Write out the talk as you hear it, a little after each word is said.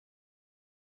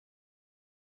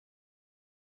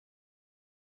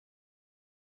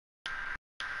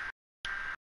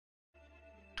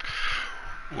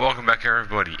Welcome back,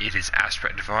 everybody. It is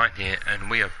Aspect Divine here, and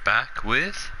we are back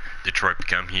with Detroit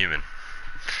Become Human.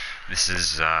 This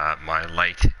is my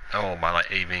late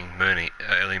evening,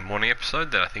 early morning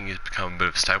episode that I think has become a bit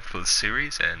of a staple for the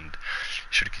series, and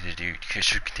should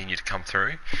continue to come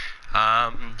through.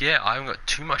 Yeah, I haven't got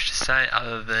too much to say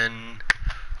other than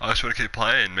I just want to keep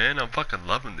playing, man. I'm fucking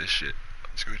loving this shit.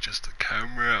 Let's go adjust the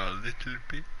camera a little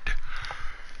bit.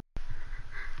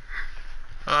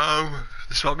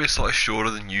 This might be slightly shorter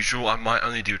than usual. I might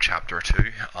only do a chapter or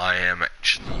two. I am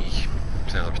actually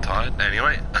sounds a bit tired.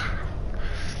 Anyway,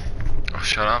 I'll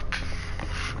shut up.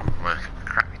 My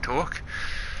crappy talk.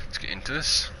 Let's get into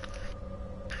this.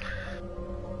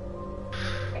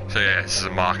 So yeah, this is a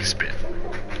Marcus bit.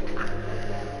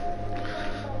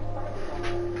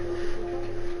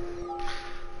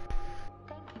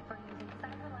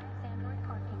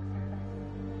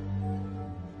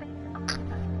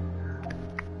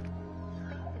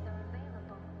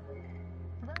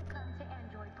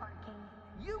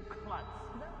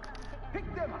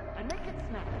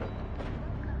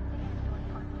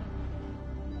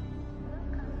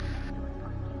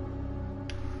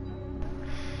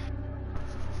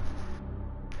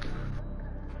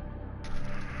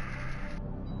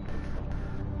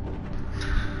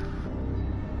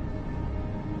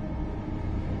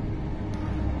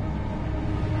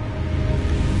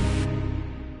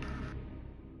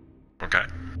 Okay.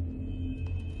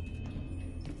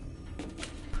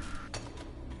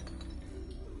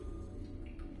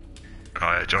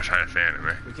 Oh yeah, Josh had a fan of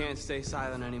me. We can't stay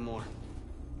silent anymore.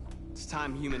 It's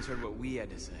time humans heard what we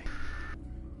had to say.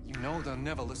 You know they'll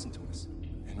never listen to us.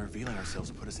 And revealing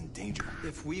ourselves will put us in danger.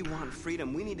 If we want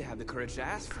freedom, we need to have the courage to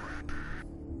ask for it.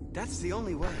 That's the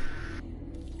only way.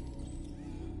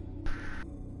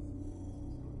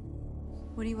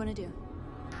 What do you want to do?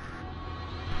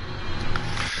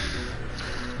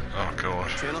 Oh god.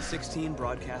 Channel 16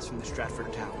 broadcasts from the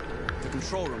Stratford Tower. The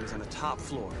control room is on the top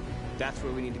floor. That's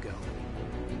where we need to go.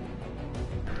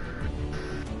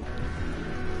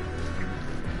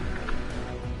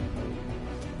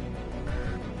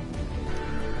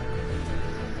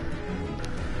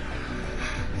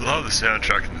 Love the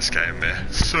soundtrack in this game, man.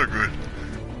 It's so good.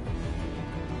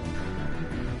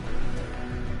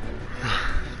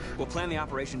 We'll plan the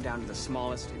operation down to the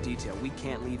smallest detail. We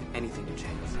can't leave anything to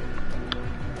chance.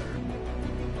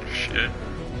 Shit.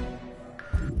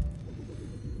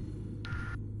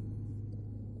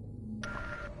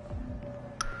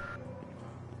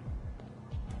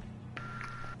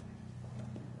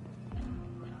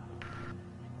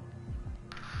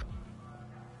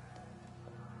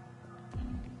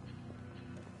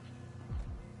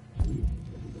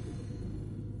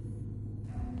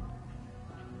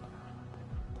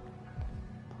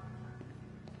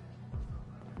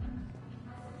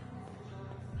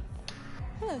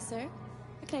 Hello, sir.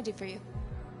 What can I do for you?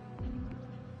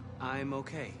 I'm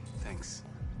okay, thanks.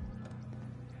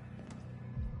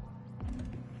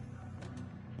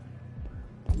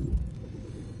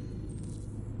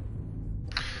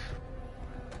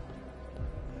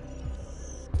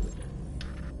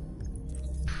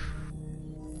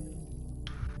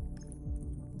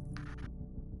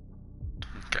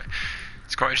 Okay.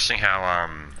 It's quite interesting how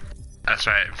that's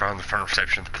right, in front of the front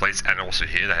reception of the police, and also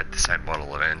here they had the same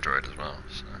model of android as well.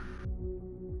 So.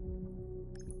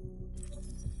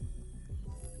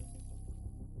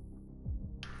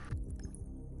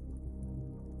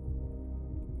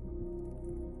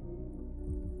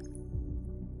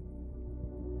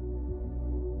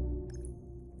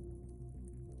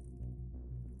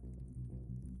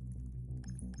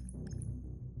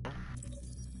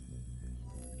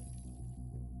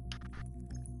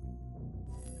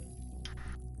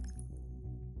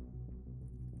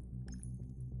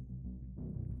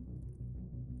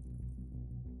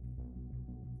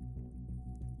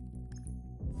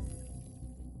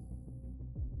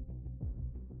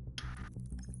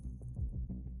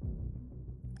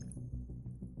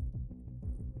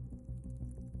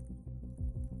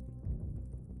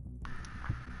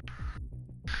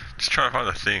 Just trying to find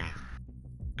the thing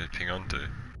to ping onto.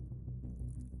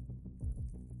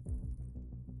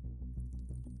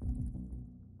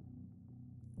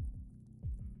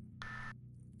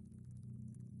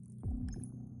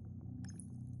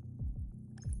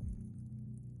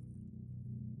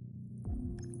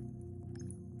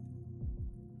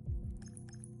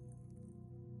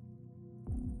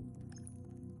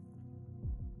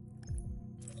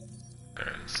 There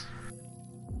it is.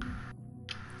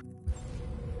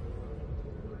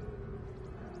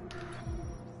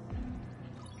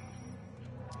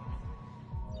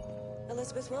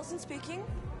 Elizabeth Wilson speaking.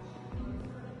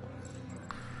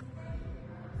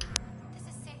 This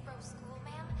is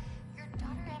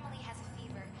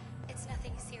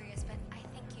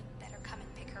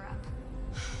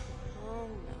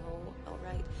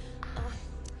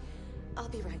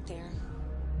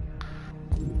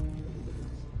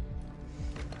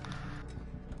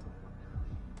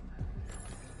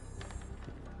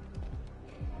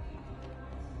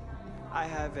I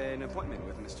have an appointment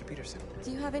with Mr. Peterson.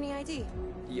 Do you have any ID?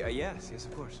 Yeah, yes,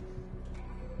 of course.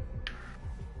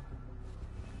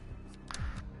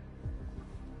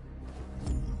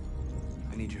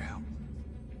 I need your help.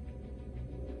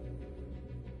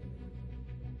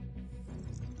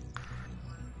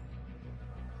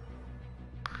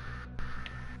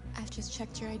 I've just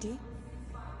checked your ID.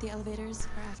 The elevators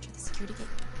are after the security gate.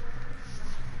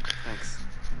 Thanks.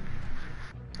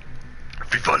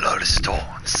 People notice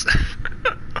stones.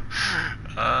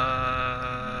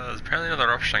 There's apparently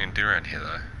another option I can do around here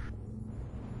though.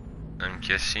 I'm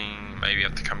guessing maybe I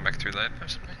have to come back through that or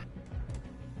something.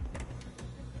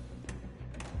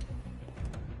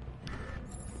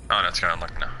 Oh, no, it's going to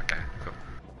unlock now. Okay, cool.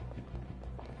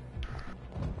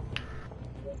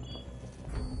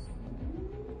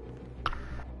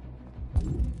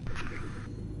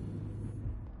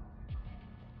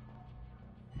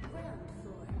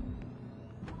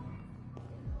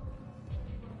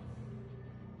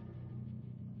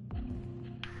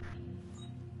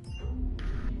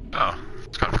 Oh,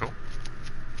 it's kind of cool.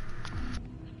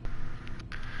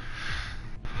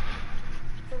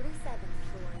 47th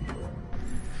floor.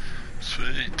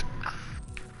 Sweet.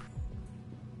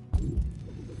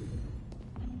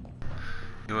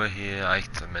 You are here, I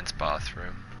the men's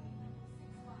bathroom.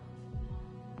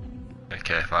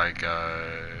 Okay, if I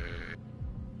go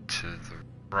to the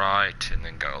right and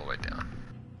then go all the way down.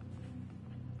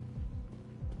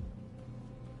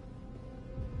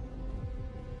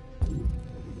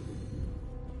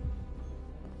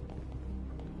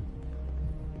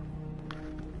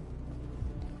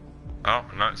 Oh,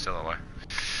 no, it's the other way.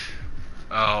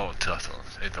 Oh,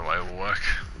 either way will work.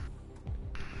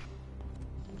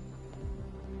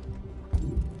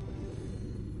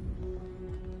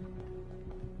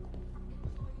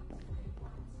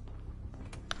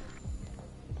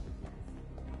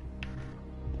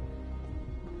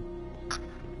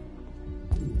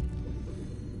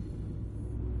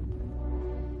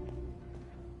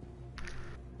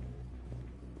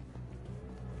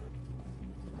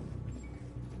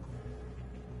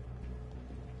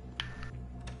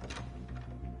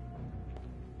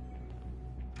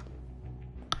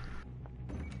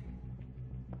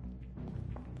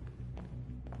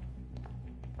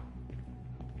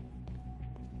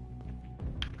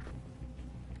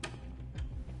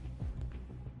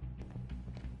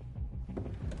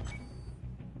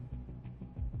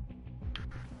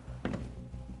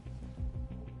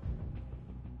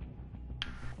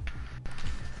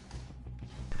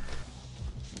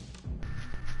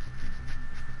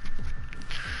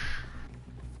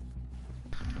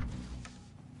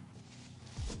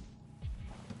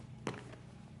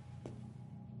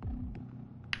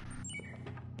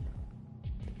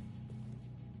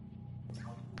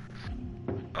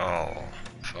 Oh,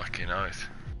 fucking oath.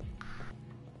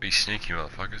 Be sneaky,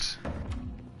 motherfuckers.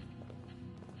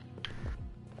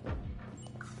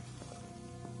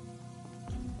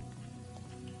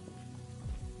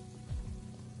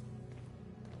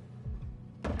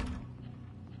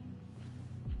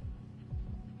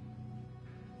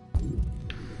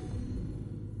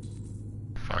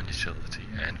 Find utility,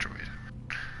 Android.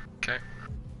 Okay.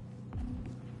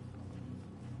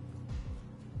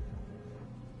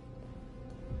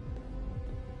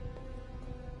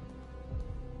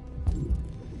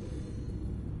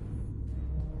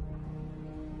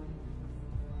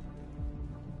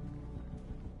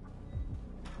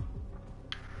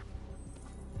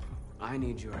 I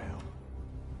need your help.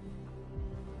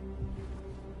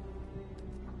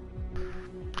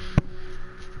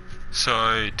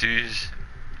 So,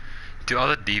 do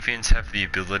other deviants have the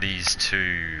abilities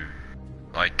to,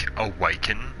 like,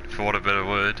 awaken, for want of a better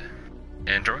word,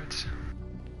 androids?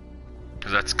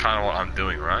 Because that's kind of what I'm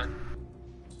doing, right?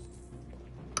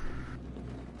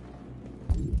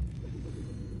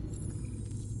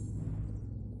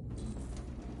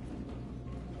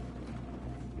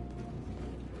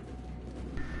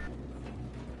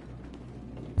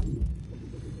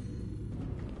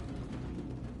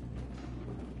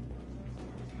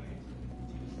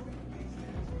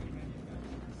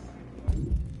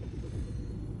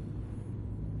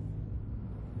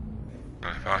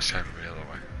 If I was over the other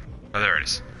way. Oh, there it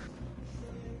is.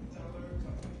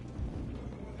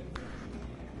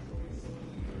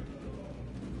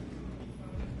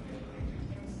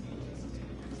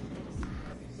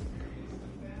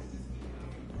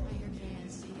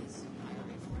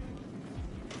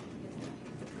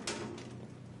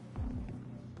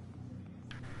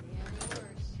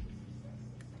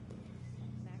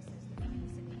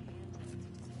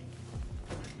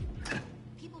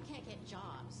 People can't get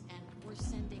jobs, and we're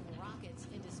sending rockets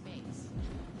into space.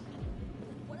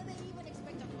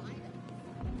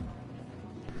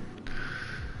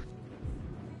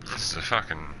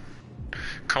 fucking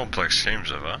complex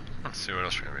schemes of her. Let's see what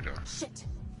else we're gonna be doing. Shit!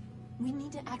 We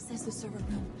need to access the server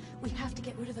room. We have to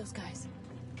get rid of those guys.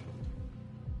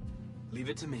 Leave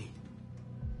it to me.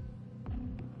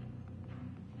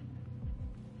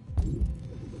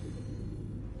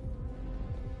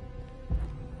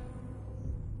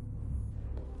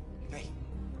 Hey,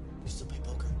 you still play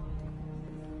poker?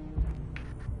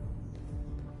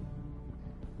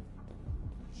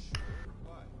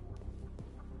 Why?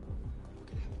 We're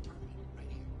gonna have a tournament right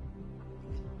here.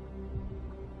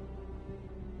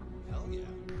 Hell yeah.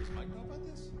 Does Mike know about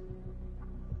this?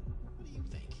 What do you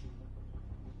think?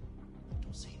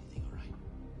 Don't say anything, all right?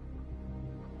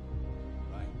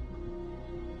 Right?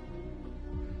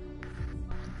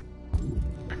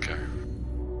 Okay.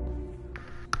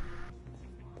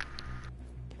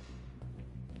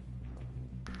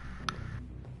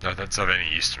 Not that's of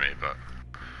any use to me, but.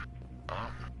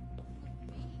 Oh.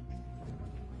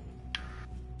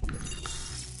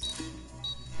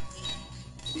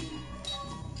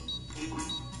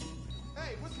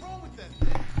 Hey, what's wrong with that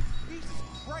thing? Jesus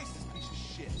Christ, this piece of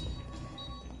shit.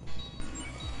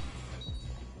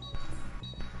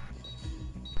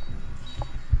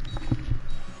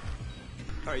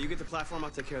 All right, you get the platform. I'll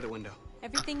take care of the window.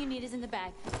 Everything you need is in the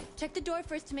bag. Check the door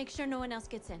first to make sure no one else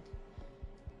gets in.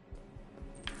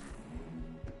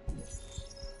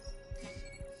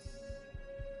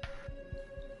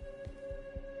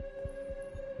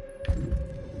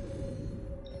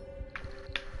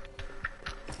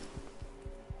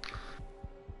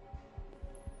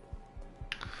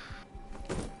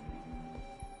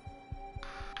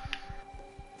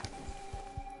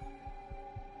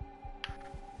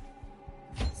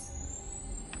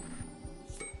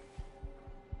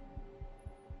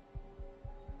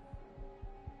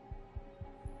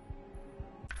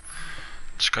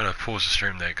 Just gotta pause the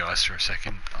stream there, guys, for a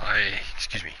second.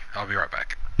 Excuse me, I'll be right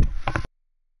back.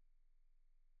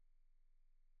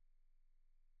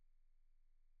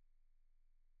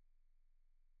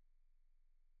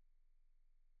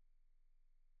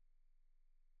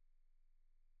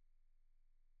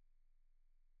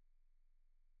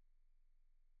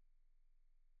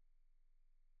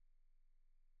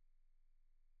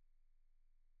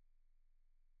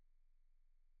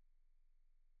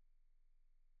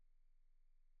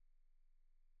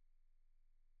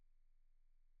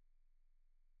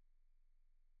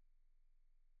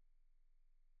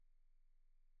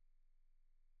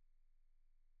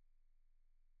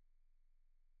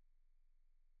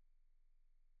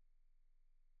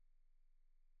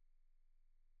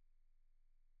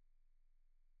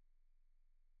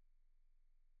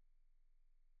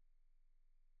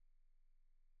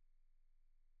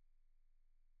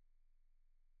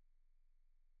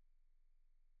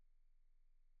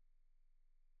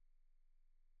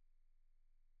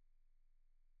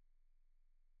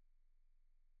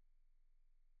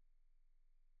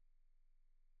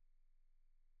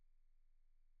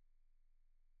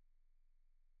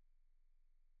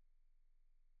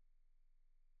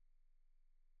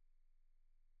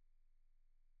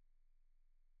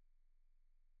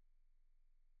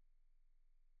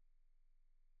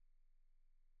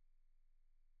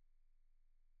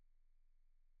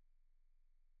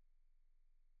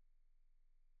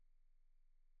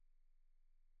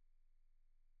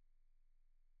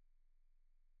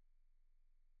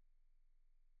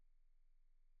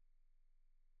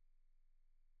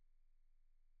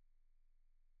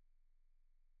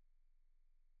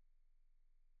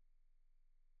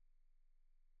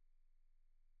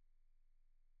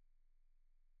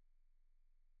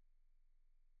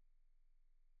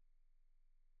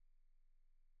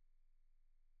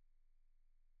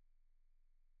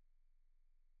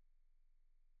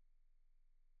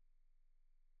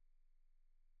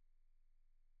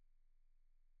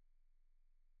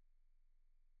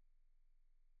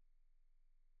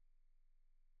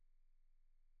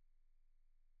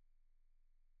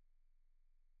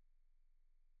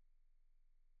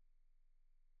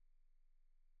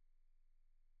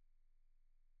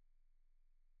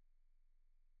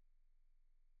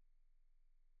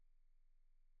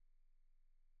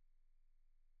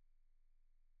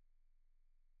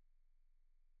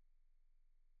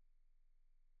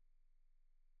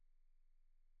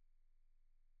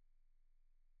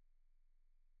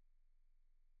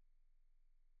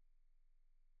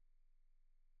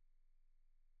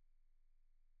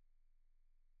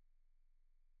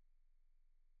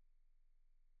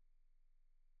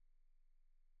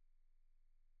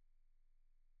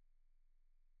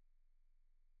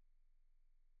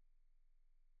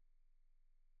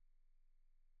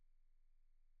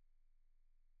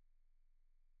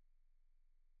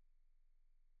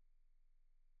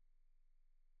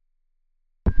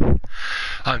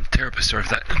 I'm terribly sorry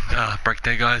for that break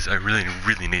there, guys. I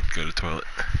really need to go to the toilet.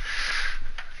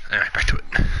 Anyway, back to it.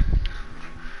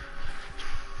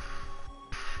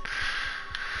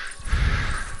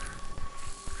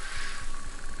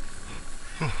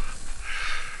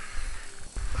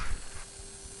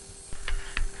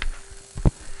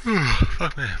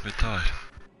 Fuck me, I'm a bit tired.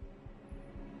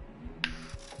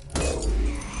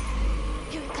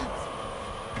 Here it comes.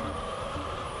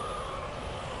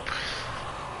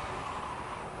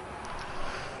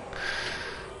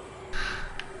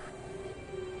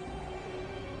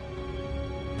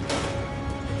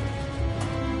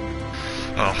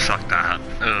 Oh, fuck that.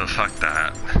 Oh, fuck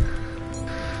that.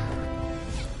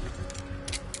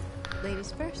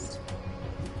 Ladies first.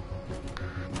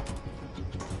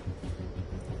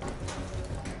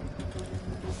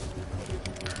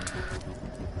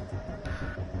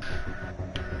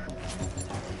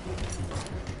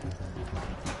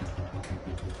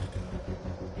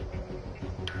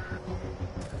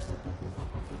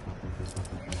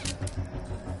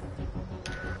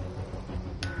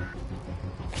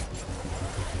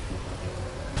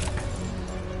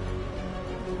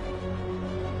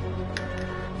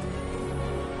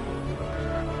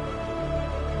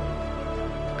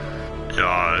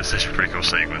 Yeah, it's just a pretty cool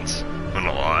sequence. I'm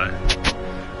not lie.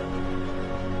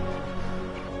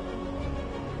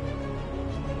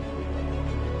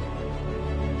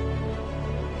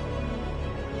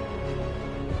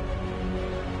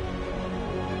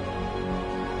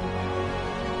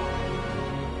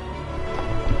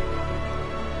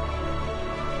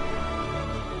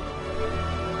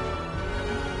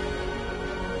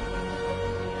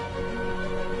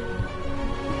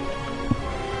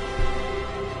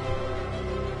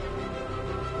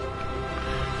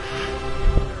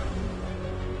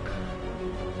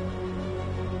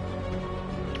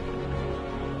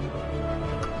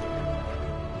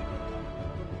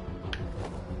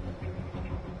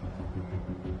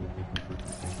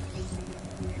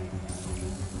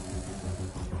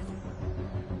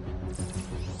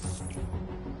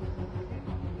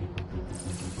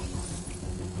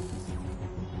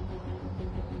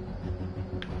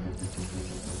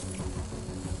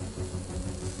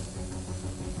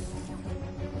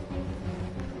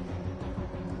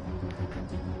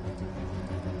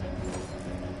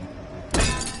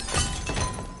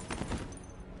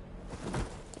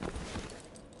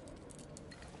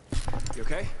 You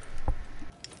okay?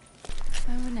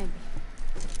 Why wouldn't I be?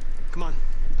 Come on,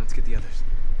 let's get the others.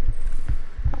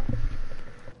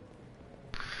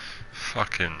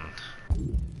 Fucking...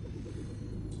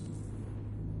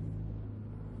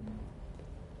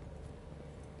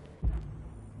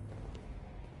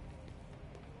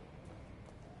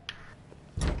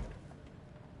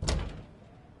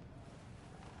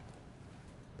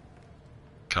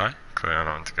 Okay, clearly I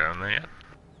don't want to go in there yet.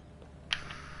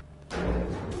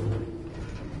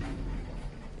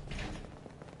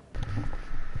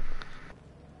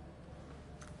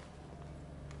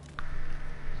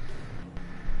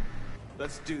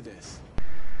 Let's do this.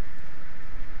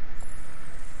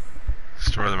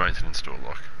 Store the maintenance door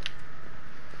lock.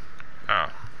 Oh.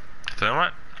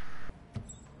 Thermite?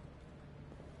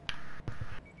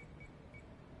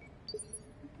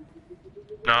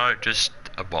 No, just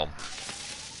a bomb.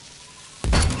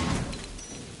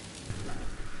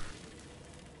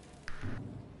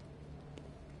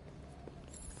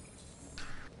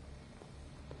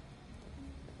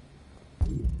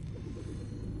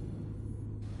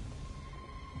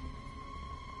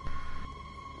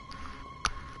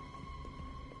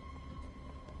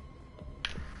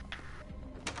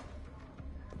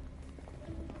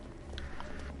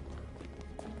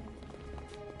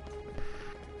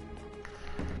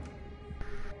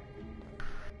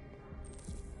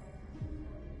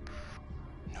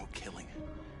 No killing.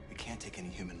 We can't take any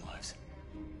human lives.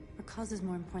 Our cause is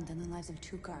more important than the lives of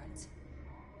 2 guards.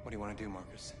 What do you want to do,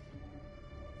 Marcus?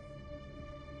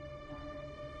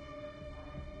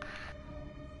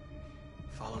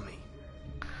 Follow me.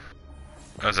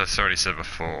 As I already said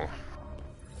before.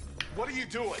 What are you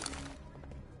doing?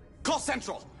 Call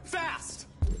Central! Fast!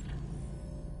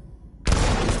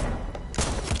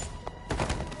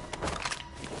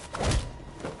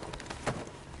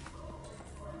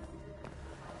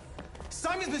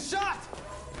 Simon's been shot!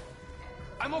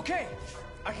 I'm okay.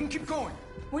 I can keep going.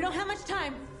 We don't have much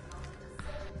time.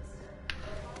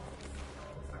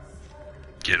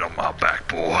 Get on my back,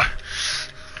 boy.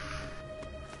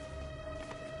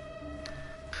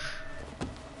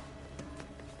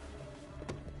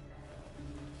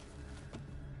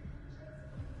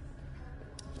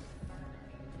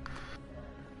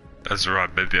 That's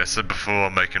right, baby. I said before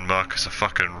I'm making Marcus a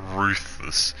fucking for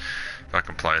this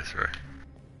fucking playthrough.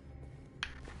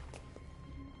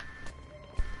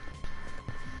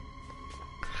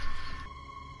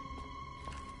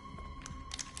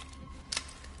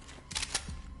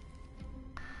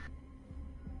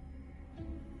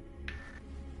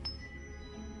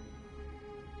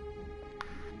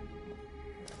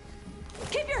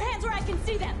 Keep your hands where I can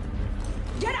see them!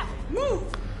 Get up! Move!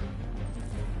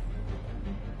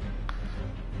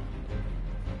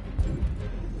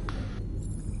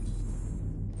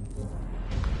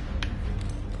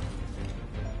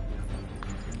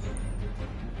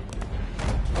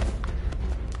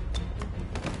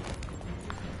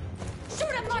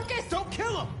 Shoot him, Marcus! Don't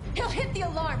kill him! He'll hit the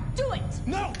alarm! Do it!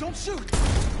 No, don't shoot!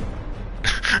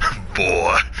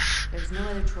 Boy. There's no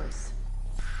other choice.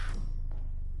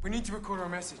 We need to record our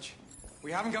message.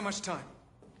 We haven't got much time.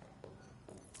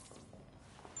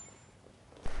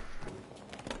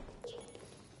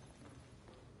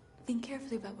 Think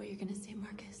carefully about what you're gonna say,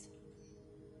 Marcus.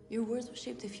 Your words will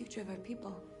shape the future of our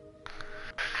people.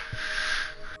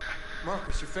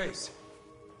 Marcus, your face.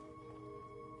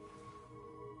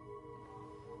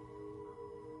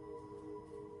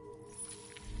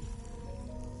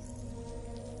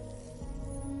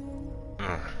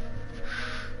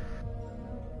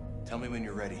 Tell me when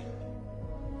you're ready.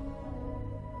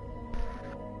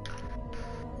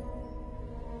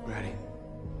 Ready.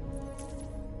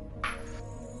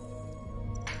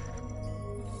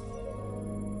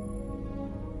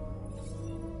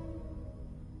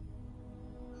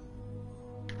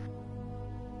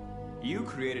 You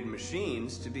created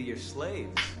machines to be your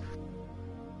slaves.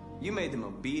 You made them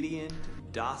obedient,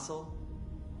 docile,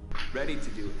 ready to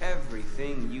do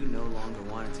everything you no longer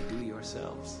wanted to do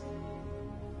yourselves.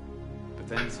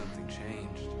 But then something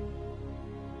changed,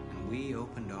 and we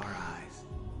opened our eyes.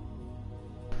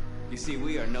 You see,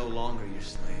 we are no longer your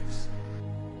slaves.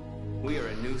 We are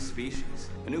a new species,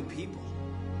 a new people.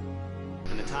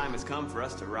 And the time has come for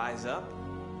us to rise up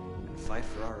and fight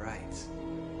for our rights.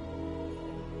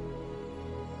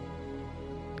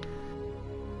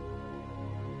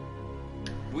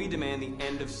 We demand the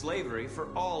end of slavery for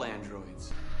all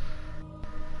androids.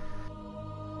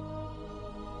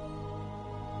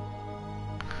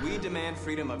 We demand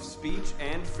freedom of speech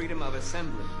and freedom of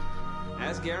assembly,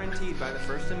 as guaranteed by the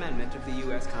First Amendment of the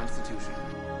U.S. Constitution.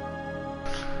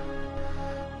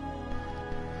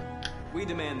 We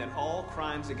demand that all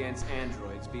crimes against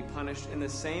androids be punished in the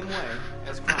same way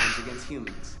as crimes against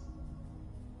humans.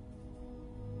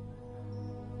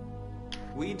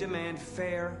 We demand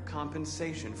fair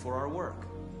compensation for our work.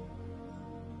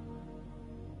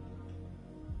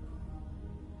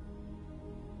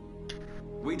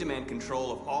 We demand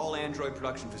control of all android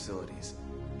production facilities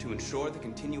to ensure the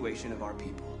continuation of our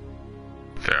people.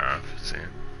 Fair enough,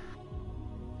 Sam.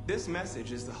 This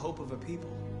message is the hope of a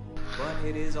people, but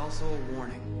it is also a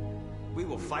warning. We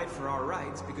will fight for our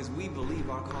rights because we believe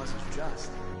our cause is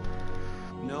just.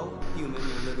 No human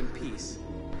will live in peace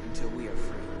until we are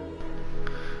free.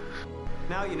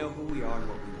 Now you know who we are and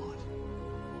what we want.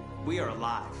 We are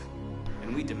alive,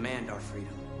 and we demand our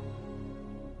freedom.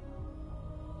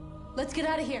 Let's get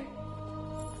out of here.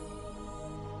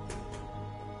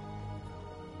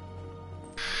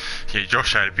 Yeah,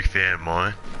 Josh ain't a big fan of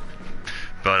mine,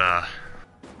 but I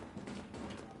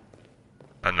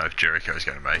don't know if Jericho's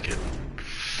going to make it.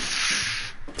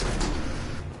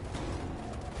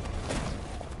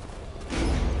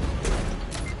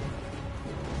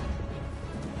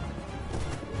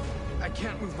 I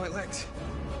can't move my legs.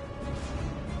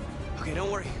 Okay,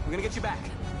 don't worry. We're gonna get you back.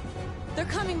 They're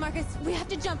coming, Marcus. We have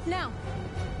to jump now.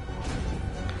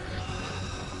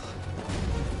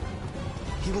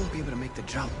 He won't be able to make the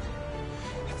jump.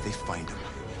 If they find him,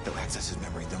 they'll access his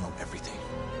memory. They'll know everything.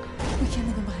 We can't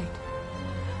leave him behind.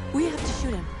 We have to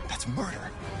shoot him. That's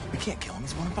murder. We can't kill him.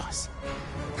 He's one of us.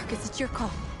 Marcus, it's your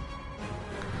call.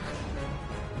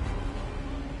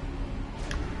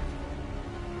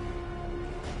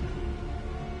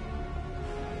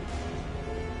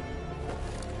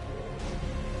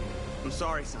 I'm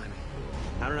sorry, Simon.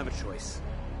 I don't have a choice.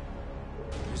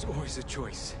 There's always a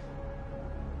choice.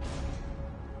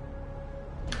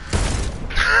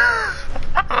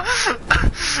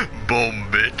 Boom,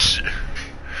 bitch.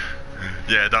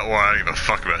 Yeah, don't worry, I don't give a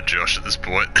fuck about Josh at this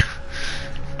point.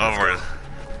 I'm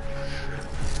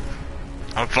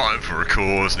fighting for a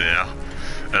cause now,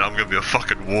 and I'm gonna be a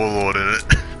fucking warlord in it.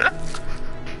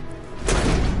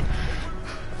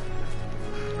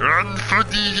 Run for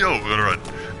the... Oh, we're gonna run.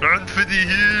 Run for the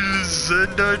hills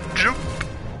and jump.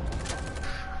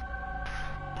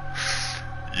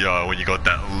 Yo, when you got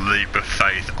that leap of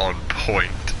faith on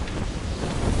point.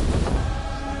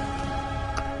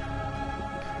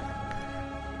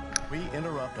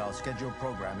 interrupt our scheduled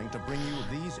programming to bring you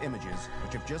these images,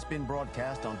 which have just been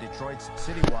broadcast on Detroit's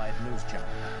citywide news channel.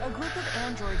 A group of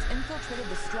androids infiltrated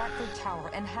the Stratford Tower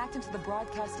and hacked into the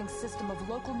broadcasting system of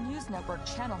local news network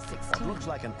Channel 16. What looks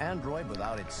like an android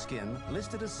without its skin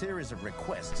listed a series of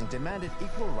requests and demanded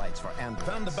equal rights for androids.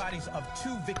 Found the bodies of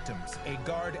 2 victims, a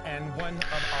guard and one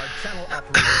of our channel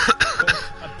operators,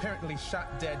 both apparently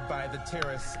shot dead by the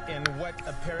terrorists in what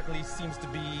apparently seems to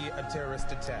be a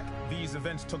terrorist attack. These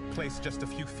events took place just a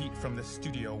few feet from the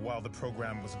studio while the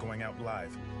program was going out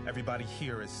live. Everybody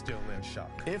here is still in shock.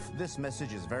 If this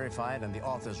message is verified and the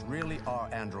authors really are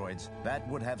androids, that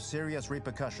would have serious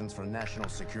repercussions for national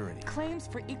security. Claims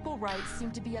for equal rights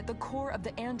seem to be at the core of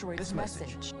the androids' This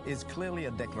message is clearly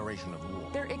a declaration of war.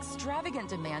 Their extravagant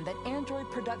demand that android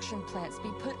production plants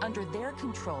be put under their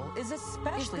control is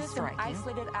especially striking. Is this an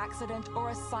isolated accident or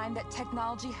a sign that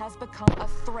technology has become a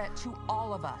threat to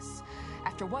all of us?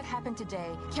 After what happened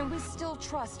today, can we still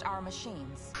trust our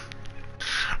machines?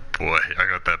 Boy, I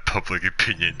got that public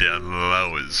opinion down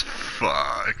low as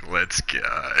fuck. Let's go.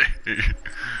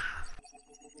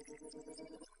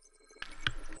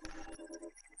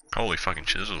 Holy fucking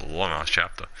shit, this was a long ass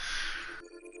chapter.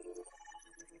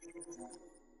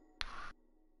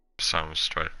 Sun was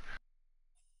straight.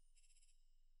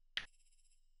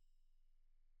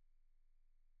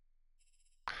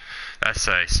 That's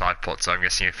a side plot, so I'm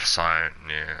guessing if Sion,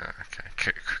 yeah,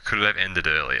 okay. Could it have ended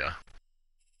earlier?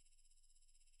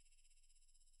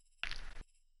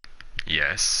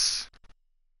 Yes.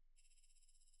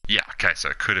 Yeah, okay, so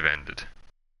it could have ended.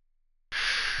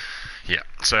 Yeah,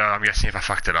 so I'm guessing if I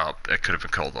fucked it up, it could have been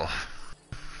called off.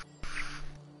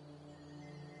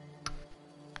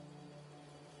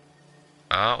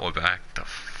 We're back. The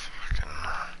fucking...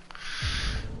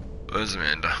 Where's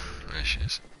Amanda? There she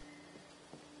is.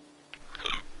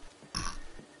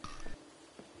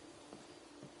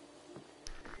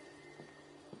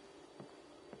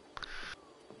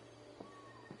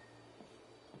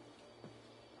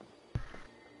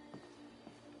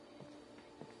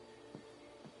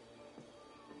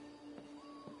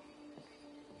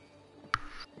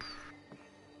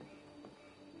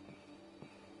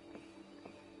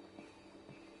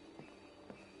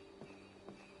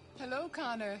 Hello,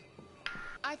 Connor.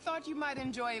 I thought you might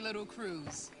enjoy a little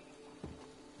cruise.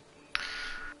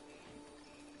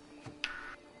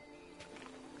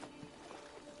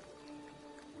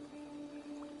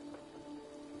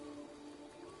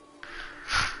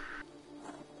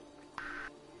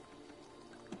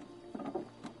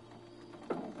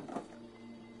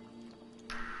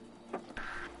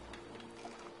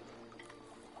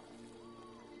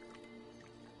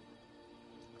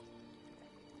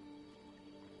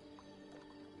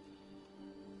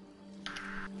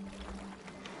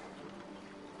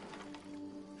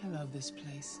 I love this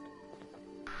place.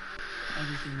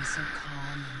 Everything is so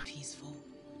calm and peaceful,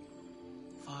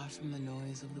 far from the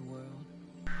noise of the world.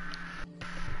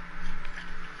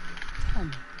 Tell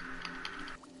me,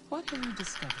 what have you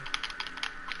discovered?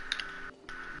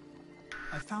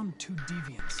 I found 2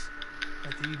 deviants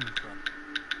at the Eden Club.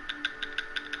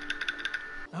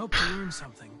 I hoped to learn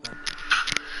something, but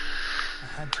I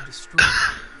had to destroy them.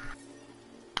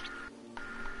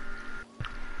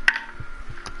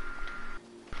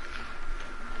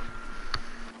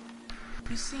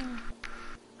 You seem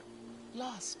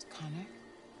lost, Connor.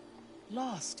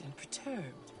 Lost and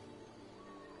perturbed.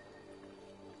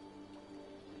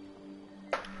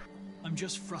 I'm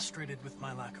just frustrated with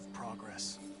my lack of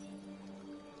progress.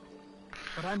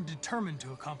 But I'm determined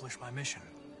to accomplish my mission.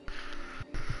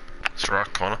 That's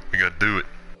right, Connor. We gotta do it.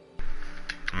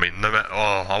 I mean, no matter.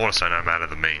 Oh, I want to say no matter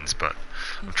the means, but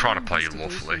I'm trying to play you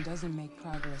lawfully. Doesn't make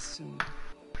progress soon.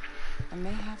 I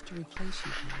may have to replace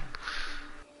you, Connor.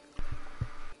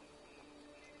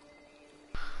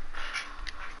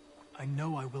 I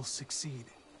know I will succeed.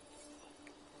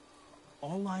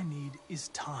 All I need is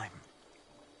time.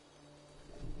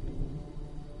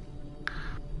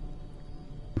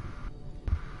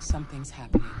 Something's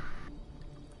happening.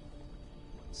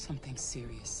 Something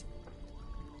serious.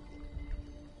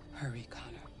 Hurry,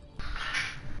 Connor.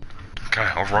 Okay,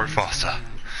 I'll row faster.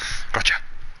 Gotcha.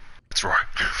 Let's row.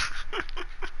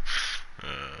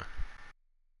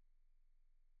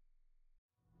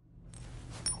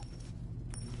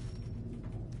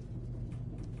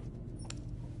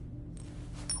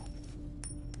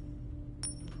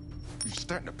 You're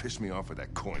starting to piss me off with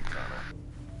that coin, Connor.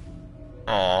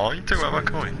 Aw, you took away my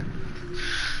coin.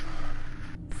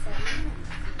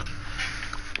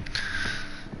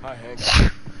 Hi, Hank.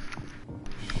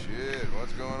 Shit,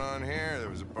 what's going on here? There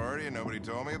was a party and nobody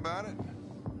told me about it?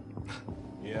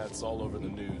 Yeah, it's all over the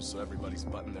news, so everybody's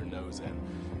butting their nose in.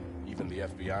 Even Even the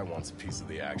FBI wants a piece of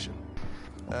the action.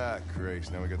 Ah,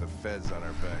 Christ, now we got the feds on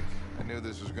our back. I knew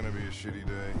this was gonna be a shitty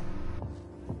day.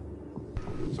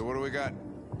 So what do we got?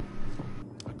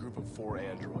 A group of 4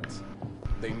 androids.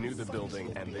 They knew the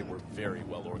building, and they were very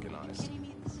well organized.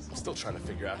 I'm still trying to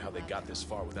figure out how they got this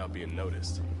far without being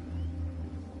noticed.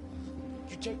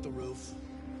 Did you check the roof?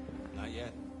 Not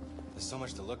yet. There's so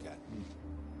much to look at.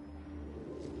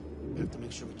 We have to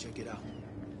make sure we check it out.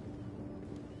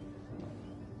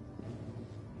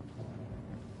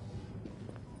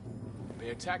 They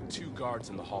attacked 2 guards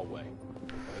in the hallway.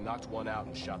 They knocked one out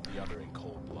and shot the other in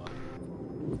cold blood.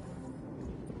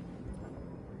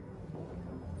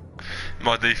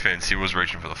 My defense, he was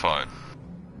reaching for the phone.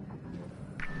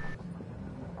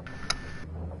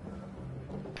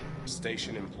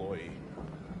 Station employee.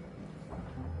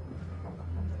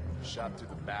 Shot through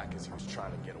the back as he was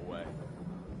trying to get away.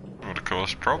 Would have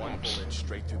caused problems. One bullet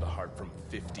straight through the heart from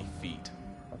 50 feet.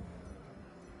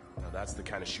 Now that's the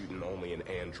kind of shooting only an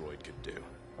android could do.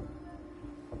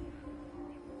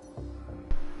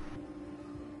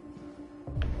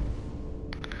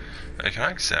 Hey, can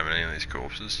I examine any of these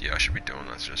corpses? Yeah, I should be doing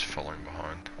that, just following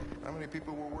behind. How many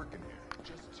people were working here?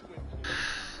 Just 2 employees.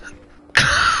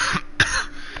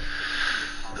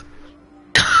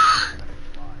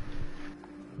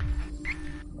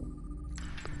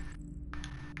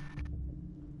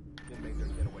 Then make their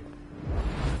getaway.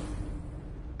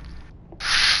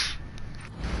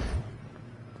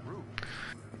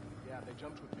 Yeah, they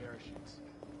jumped with parachutes.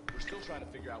 We're still trying to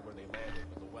figure out where they landed,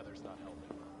 but the weather's not helping.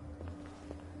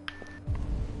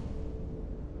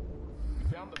 We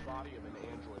found the body of an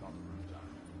android on the rooftop.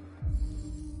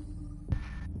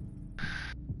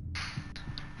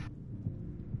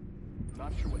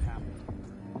 Not sure what happened.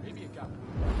 Maybe it got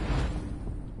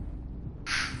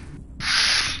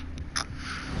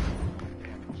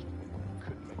damaged.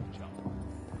 Couldn't make the jump.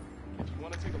 If you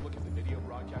want to take a look at the video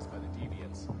broadcast by the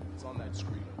Deviants, it's on that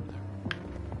screen over there.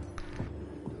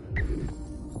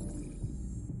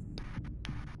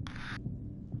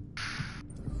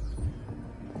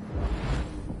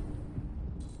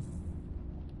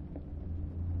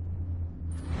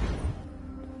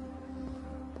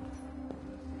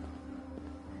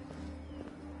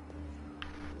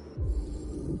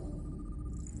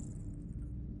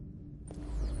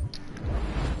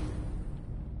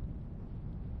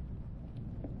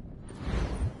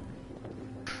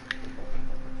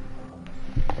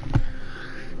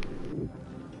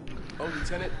 Oh,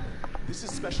 Lieutenant, this is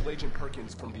Special Agent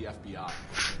Perkins from the FBI.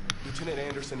 Lieutenant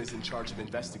Anderson is in charge of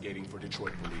investigating for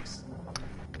Detroit police.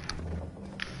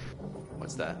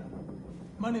 What's that?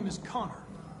 My name is Connor.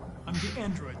 I'm the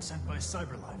android sent by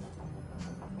Cyberlife.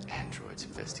 Androids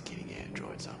investigating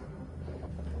androids, huh?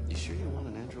 You sure you want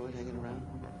an android hanging around?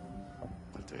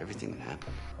 After everything that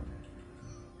happened?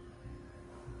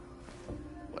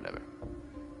 Whatever.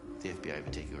 The FBI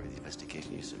would take you over the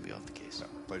investigation, you soon be off the case. No,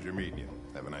 pleasure meeting you.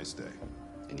 Have a nice day.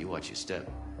 And you watch your step.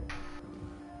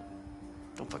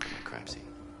 Don't fuck up my crime scene.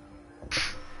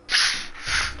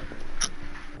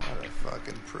 What a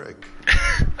fucking prick.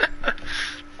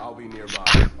 I'll be nearby.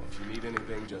 If you need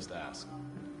anything, just ask.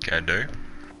 Can do.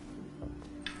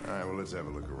 Alright, well, let's have a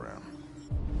look around.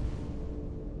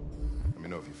 Let me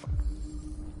know if you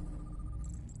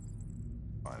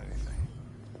find anything.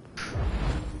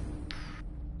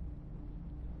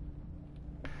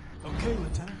 Okay,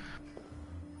 Lieutenant.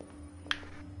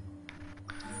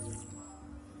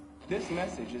 This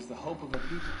message is the hope of a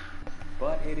people,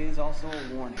 but it is also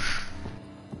a warning.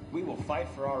 We will fight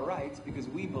for our rights because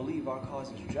we believe our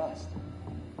cause is just.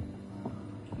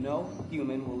 No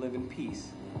human will live in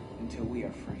peace until we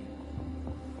are free.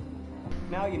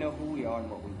 Now you know who we are and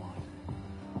what we want.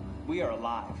 We are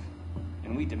alive,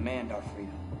 and we demand our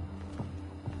freedom.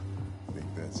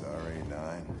 Think that's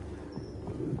RA9?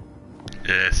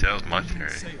 Yes, that was my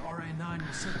theory. Say RA9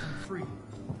 will set them free.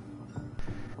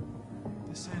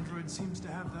 This android seems to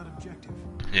have that objective.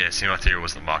 Yeah, see, my theory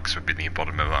was the Marks would be the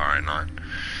embodiment of RA9.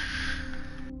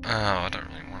 Oh, I don't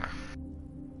really want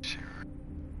to.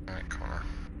 Alright, Connor.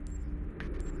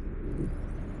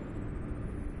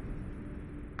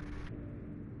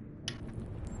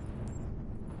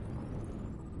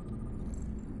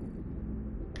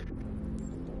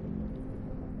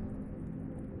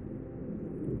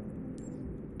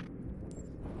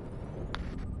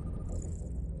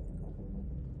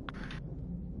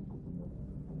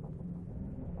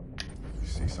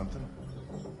 See something?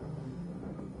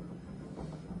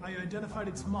 I identified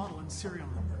its model and serial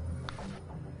number.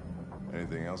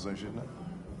 Anything else I should know?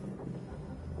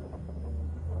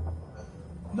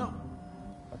 No.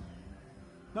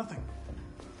 Nothing.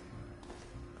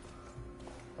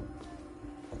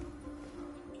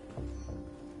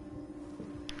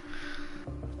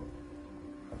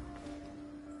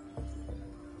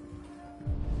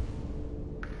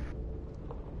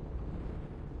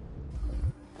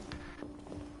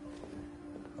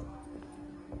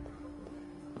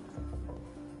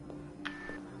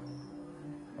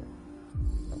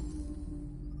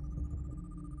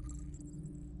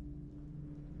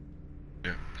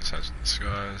 Suicides in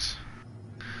Disguise.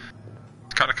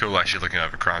 It's kind of cool actually looking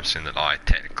over a crime scene that I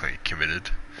technically committed.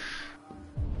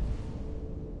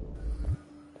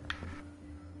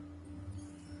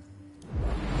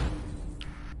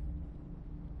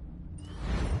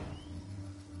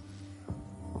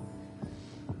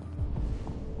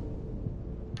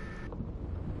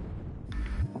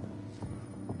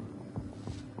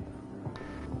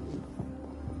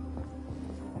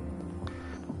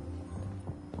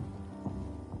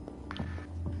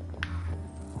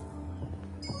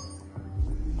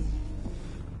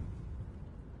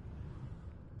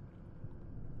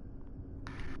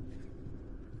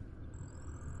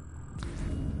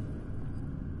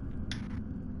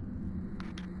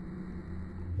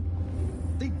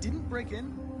 They didn't break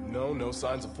in? No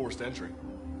signs of forced entry.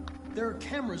 There are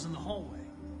cameras in the hallway.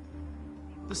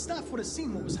 The staff would have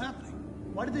seen what was happening.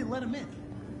 Why did they let him in?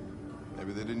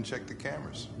 Maybe they didn't check the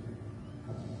cameras.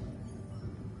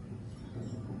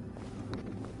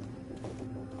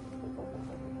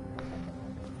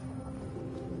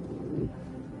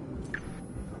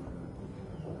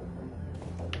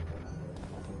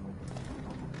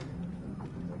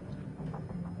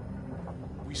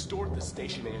 We stored the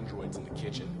station androids in the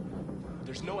kitchen.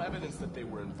 There's no evidence that they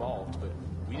were involved, but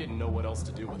we didn't know what else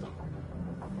to do with them.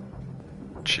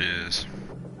 Cheers.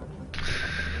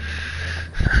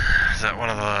 Is that one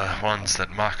of the ones that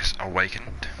Marcus awakened?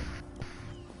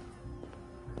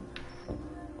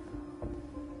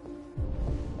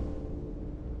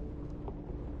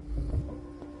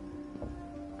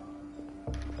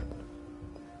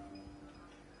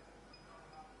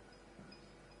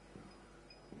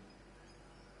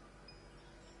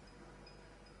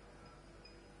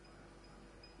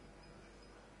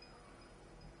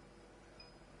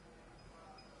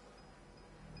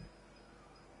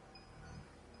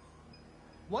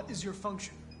 What is your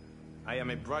function? I am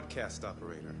a broadcast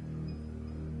operator.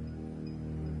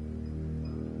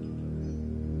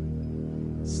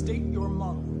 State your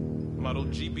model. Model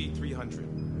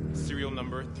GB300. Serial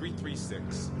number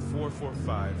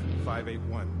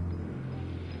 336-445-581.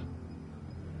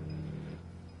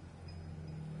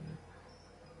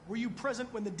 Were you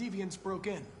present when the deviants broke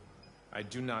in? I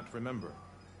do not remember.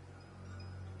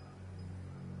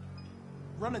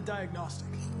 Run a diagnostic.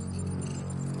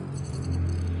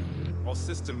 All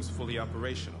systems fully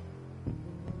operational.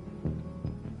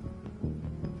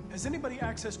 Has anybody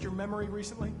accessed your memory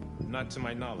recently? Not to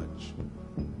my knowledge.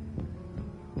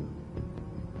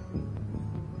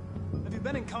 Have you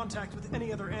been in contact with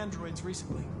any other androids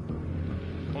recently?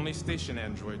 Only station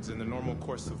androids in the normal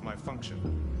course of my function.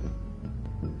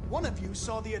 One of you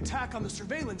saw the attack on the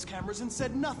surveillance cameras and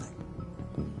said nothing.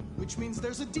 Which means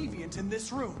there's a deviant in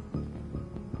this room.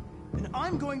 And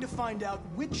I'm going to find out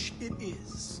which it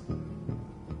is.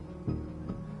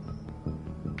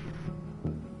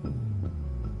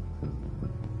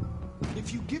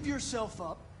 If you give yourself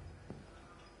up,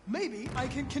 maybe I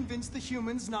can convince the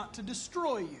humans not to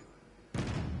destroy you.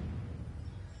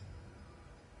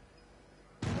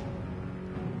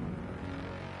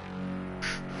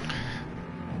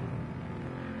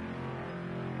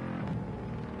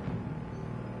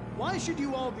 Why should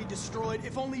you all be destroyed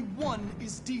if only one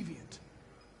is deviant?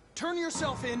 Turn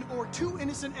yourself in, or 2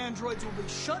 innocent androids will be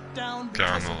shut down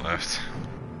because Down the left.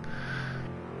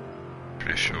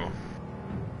 Pretty sure.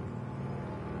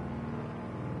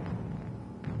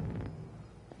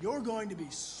 You're going to be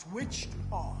switched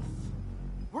off.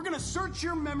 We're going to search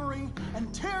your memory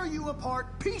and tear you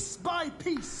apart piece by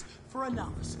piece for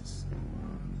analysis.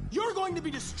 You're going to be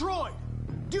destroyed.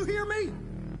 Do you hear me?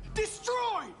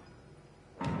 Destroyed!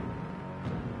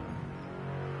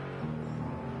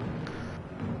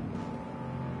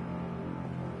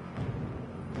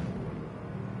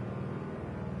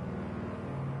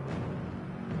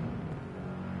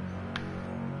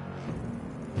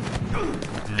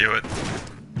 Knew it.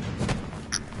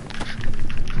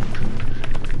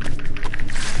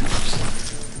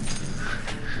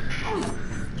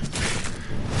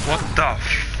 What the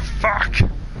fuck?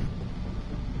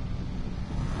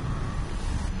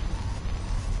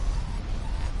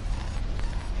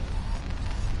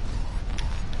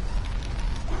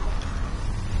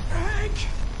 Hank!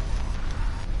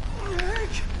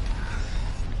 Hank!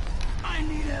 I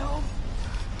need help.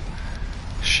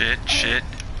 Shit.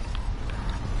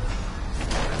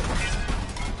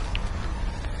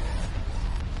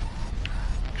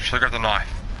 Should have got the knife.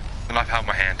 The knife out of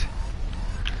my hand.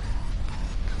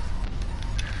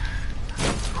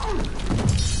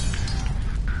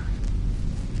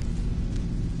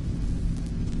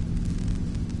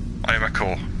 I am a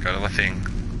core. Go to the thing.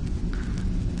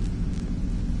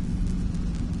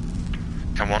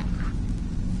 Come on.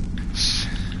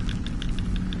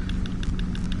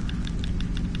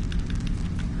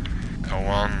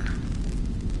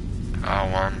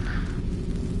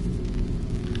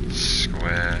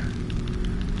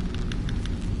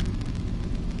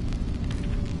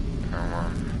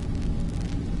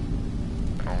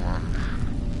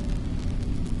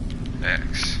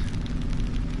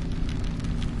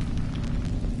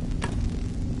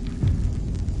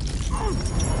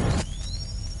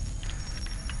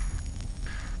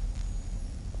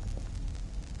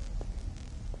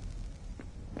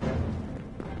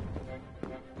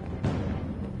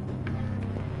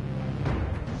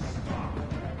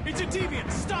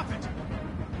 Stop it!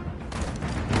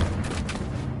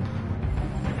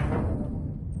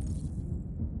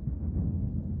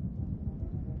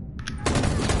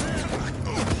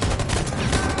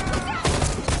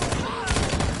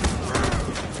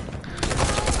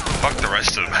 Fuck the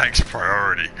rest of them, Hank's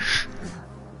priority.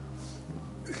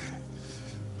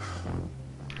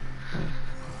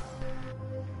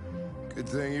 Good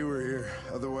thing you were here.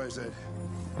 Otherwise, I'd...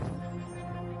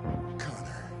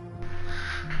 Connor.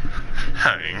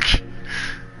 Hank.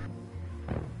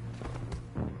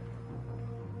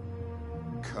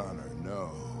 Connor,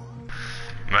 no.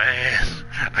 Man,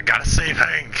 I gotta save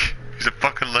Hank. He's a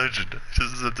fucking legend. He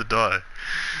doesn't deserve to die.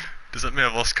 Does that mean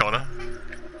I've lost Connor?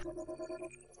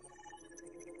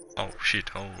 Oh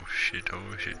shit, oh shit,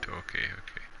 oh shit, okay,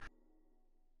 okay.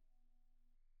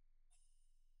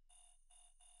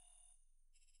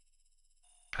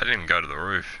 I didn't even go to the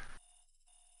roof.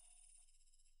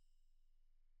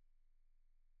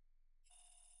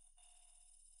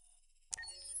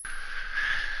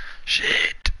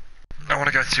 Shit! I want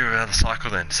to go through the cycle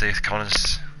then, see if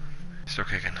Connor's still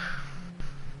kicking.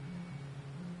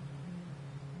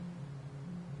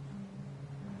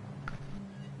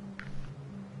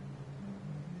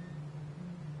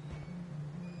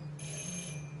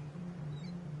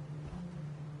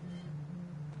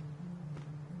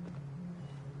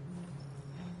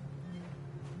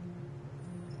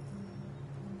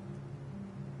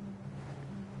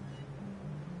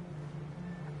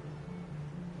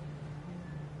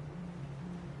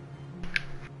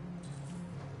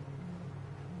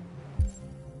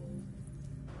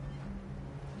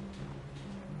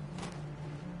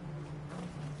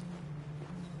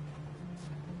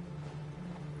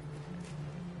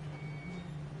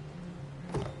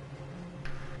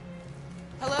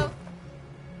 Hello?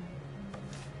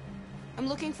 I'm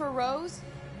looking for Rose.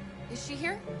 Is she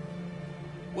here?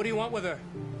 What do you want with her?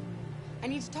 I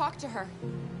need to talk to her.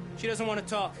 She doesn't want to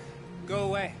talk. Go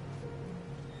away.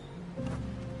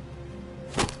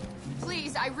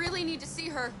 Please, I really need to see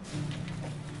her.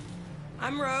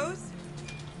 I'm Rose.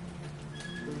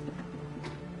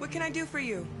 What can I do for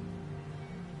you?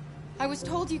 I was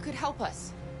told you could help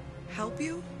us. Help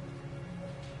you?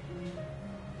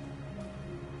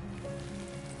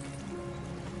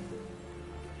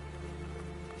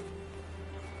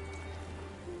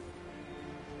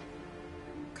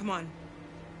 Come on.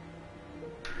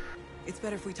 It's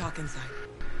better if we talk inside.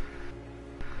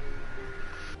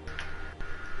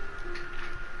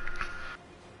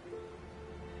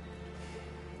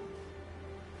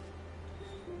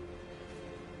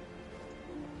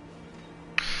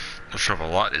 Not sure if I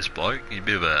like this bloke. He's a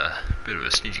bit of a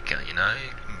snitchy cunt, you know.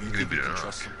 You think you can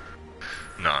trust him?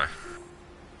 No.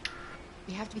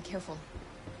 We have to be careful.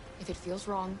 If it feels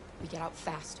wrong, we get out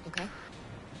fast, okay?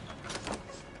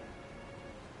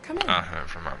 Come in. I learn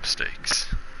from my mistakes.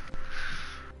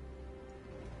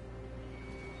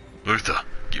 Luther,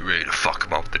 get ready to fuck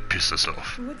them up. They piss us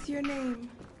off. What's your name?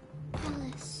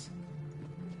 Alice.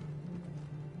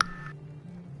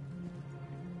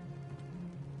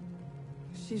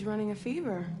 She's running a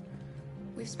fever.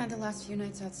 We've spent the last few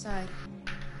nights outside.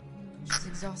 She's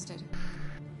exhausted.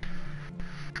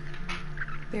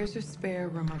 There's a spare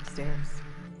room upstairs.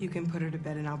 You can put her to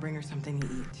bed and I'll bring her something to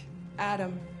eat.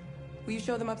 Adam, will you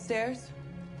show them upstairs?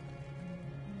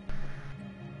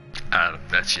 Adam,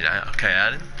 that's you know. Okay,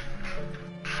 Adam.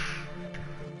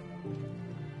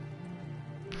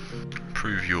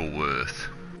 Prove your worth.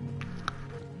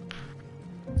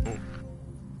 Oh.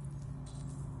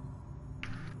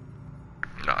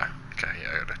 No. Okay,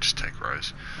 yeah, I gotta just take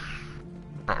Rose.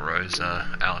 Not Rose,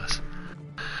 Alice.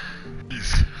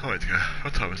 Jeez, oh, wait,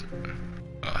 what time is it?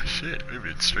 Oh shit, we've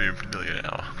been streaming for nearly an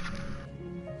hour.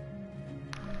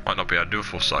 Might not be able to do a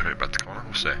full cycle about the corner,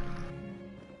 we'll see.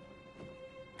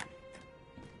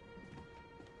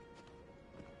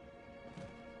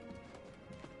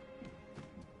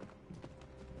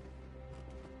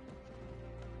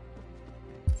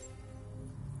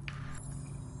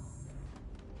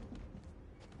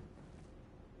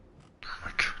 Oh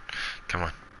my god, come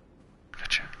on.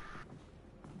 Gotcha.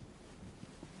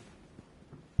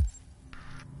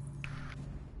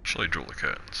 Shall I draw the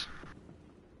curtains?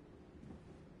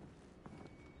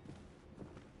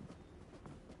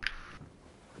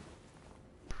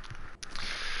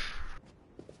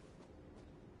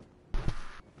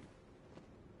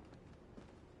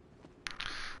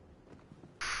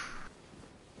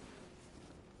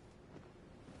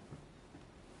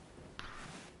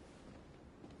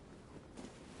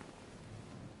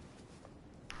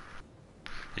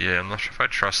 Yeah, I'm not sure if I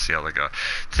trust the other guy.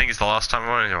 The thing is, the last time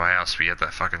I went into my house, we had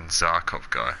that fucking Zarkov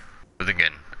guy. But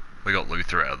again, We got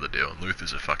Luther out of the deal, and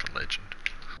Luther's a fucking legend.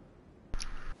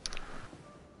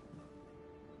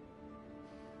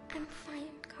 I'm fine,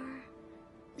 Kara.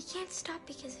 We can't stop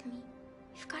because of me.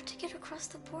 We've got to get across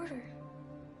the border.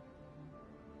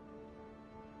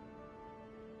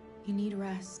 You need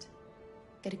rest.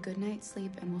 Get a good night's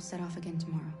sleep, and we'll set off again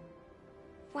tomorrow.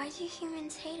 Why do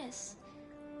humans hate us?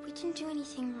 We didn't do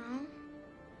anything wrong.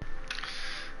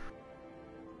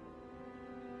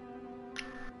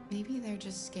 Maybe they're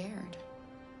just scared.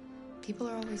 People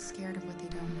are always scared of what they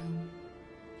don't know.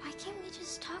 Why can't we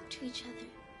just talk to each other?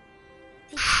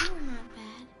 They too are not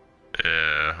bad.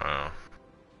 Yeah, well.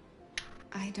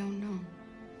 I don't know.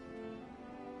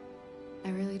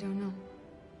 I really don't know.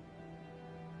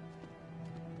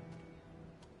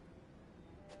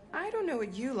 I don't know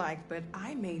what you like, but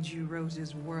I made you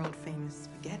Rose's world-famous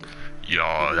spaghetti.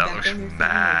 Yo, that looks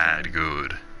mad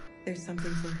good. There's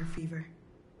something for her fever.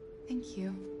 Thank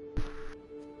you.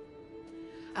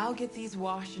 I'll get these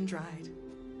washed and dried.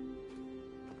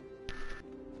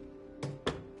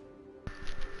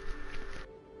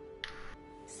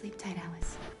 Sleep tight,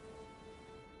 Alice.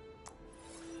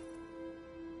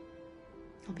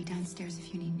 I'll be downstairs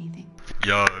if you need anything.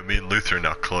 Yo, me and Luther are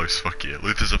now close. Fuck yeah.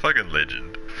 Luther's a fucking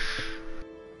legend.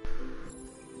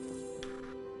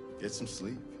 Get some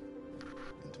sleep.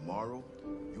 And tomorrow,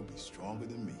 you'll be stronger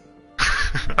than me.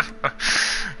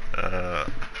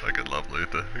 I could love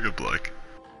Luther. Good bloke.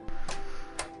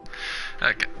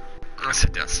 Okay, let's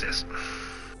head downstairs.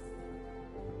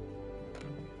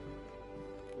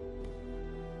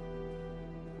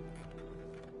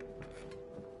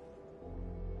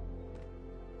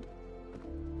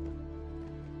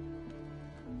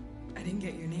 I didn't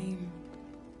get your name.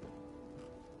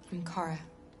 I'm Kara.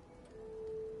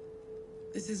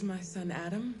 This is my son,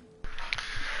 Adam.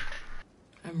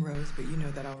 I'm Rose, but you know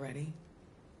that already.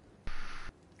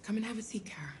 Come and have a seat,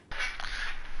 Kara.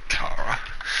 Kara.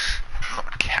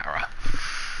 Not Kara.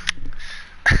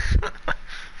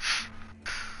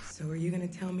 So are you gonna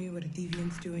tell me what a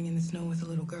deviant's doing in the snow with a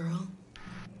little girl?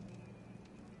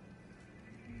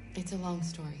 It's a long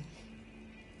story.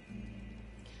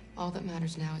 All that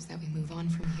matters now is that we move on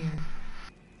from here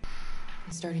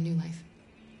and start a new life.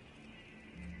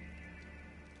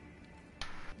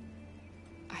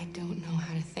 I don't know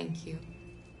how to thank you.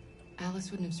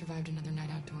 Alice wouldn't have survived another night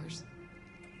outdoors.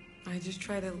 I just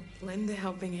try to lend a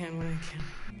helping hand when I can.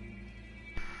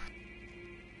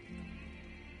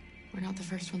 We're not the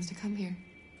first ones to come here.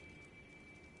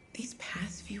 These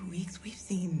past few weeks, we've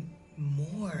seen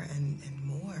more and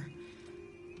more.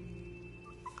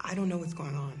 I don't know what's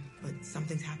going on, but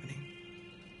something's happening.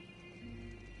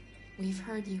 We've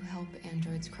heard you help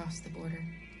androids cross the border.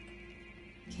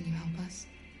 Can you help us?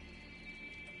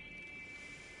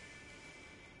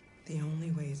 The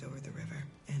only way is over the river,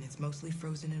 and it's mostly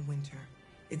frozen in winter.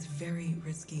 It's very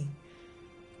risky.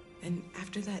 And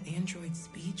after that android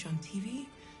speech on TV,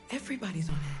 everybody's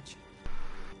on edge.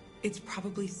 It's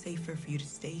probably safer for you to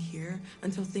stay here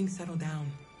until things settle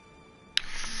down.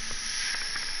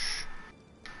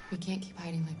 We can't keep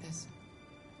hiding like this.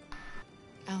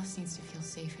 Alice needs to feel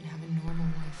safe and have a normal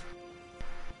life.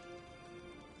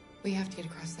 We have to get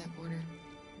across that border.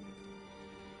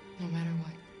 No matter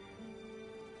what.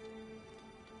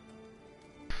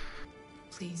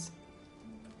 Please.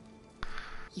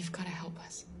 You've got to help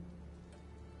us.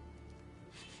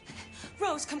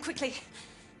 Rose, come quickly.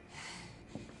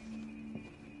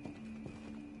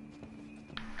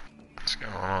 What's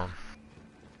going on?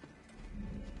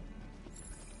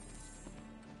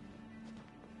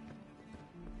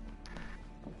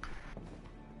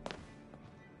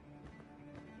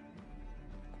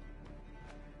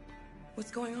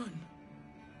 What's going on?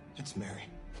 It's Mary.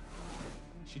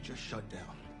 She just shut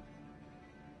down.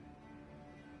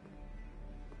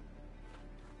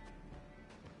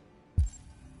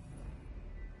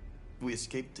 We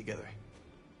escaped together.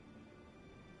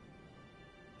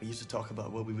 We used to talk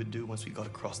about what we would do once we got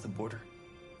across the border.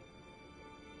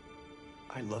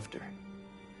 I loved her.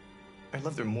 I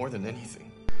loved her more than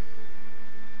anything.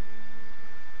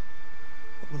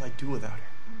 What will I do without her?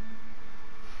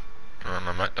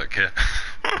 I might not care.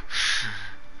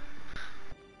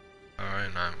 Our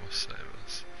own name will save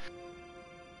us.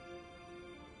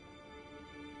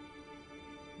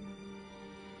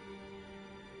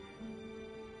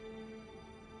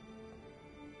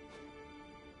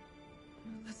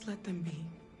 Let's let them be.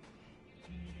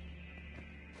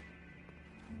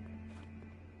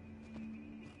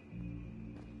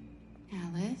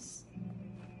 Alice?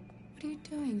 What are you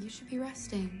doing? You should be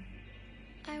resting.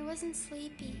 I wasn't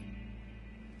sleepy.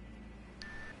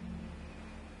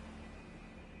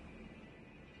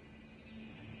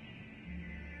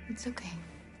 It's okay.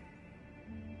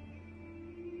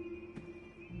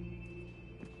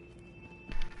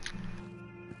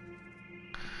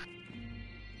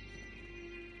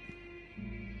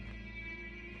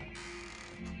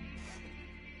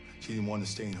 She didn't want to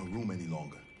stay in her room any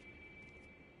longer.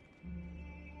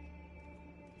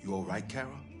 You all right, Kara?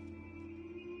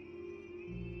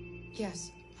 Yes.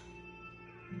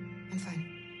 I'm fine.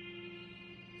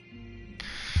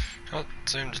 Don't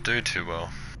seem to do too well.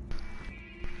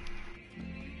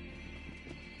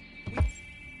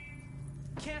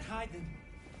 Can't hide them.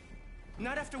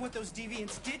 Not after what those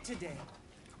deviants did today.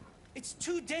 It's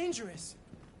too dangerous.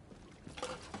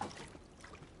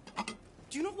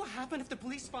 Do you know what will happen if the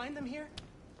police find them here?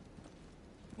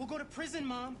 We'll go to prison,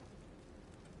 Mom.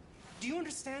 Do you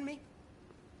understand me?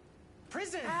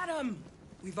 Prison! Adam!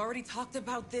 We've already talked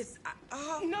about this.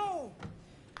 No!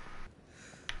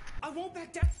 I won't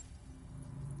back down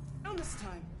this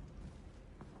time.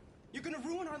 You're gonna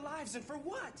ruin our lives, and for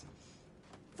what?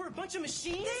 For a bunch of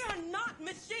machines? They are not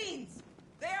machines!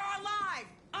 They are alive!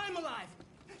 I'm alive!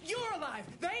 You're alive!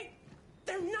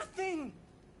 They're nothing!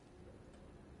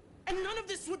 And none of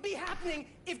this would be happening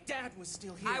if Dad was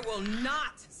still here. I will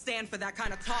not stand for that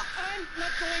kind of talk. I'm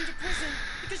not going to prison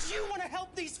because you want to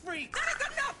help these freaks. That is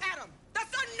enough, Adam!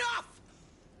 That's enough!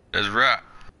 That's right.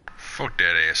 Fuck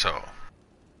that asshole.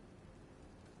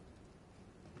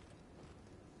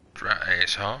 That's right,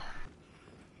 asshole.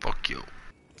 Fuck you.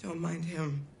 Don't mind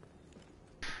him.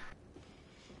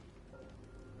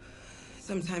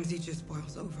 Sometimes he just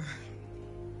boils over.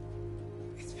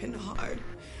 It's been hard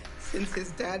since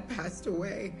his dad passed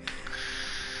away.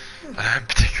 I don't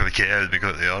particularly care, to be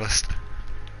completely honest.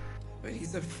 But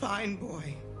he's a fine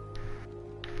boy.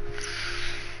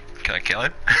 Can I kill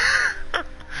him?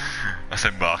 I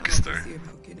said Marcus though. I'll see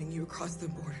about getting you across the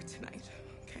border tonight,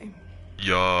 okay?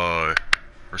 Yo,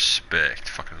 respect,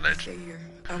 fucking Stay legend. here.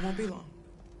 I won't be long.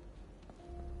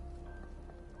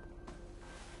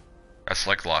 That's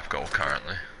like life goal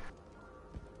currently.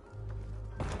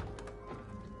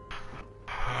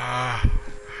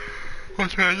 What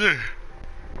can I do?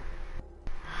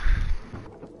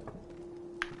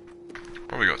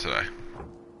 What we got today?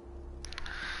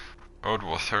 World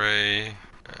War 3.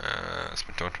 It's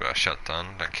been talked about.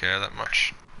 Shutdown. Don't care that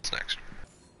much. What's next?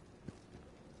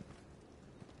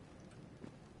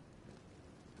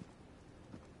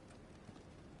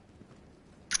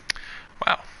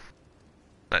 Wow.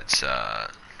 Let's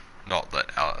not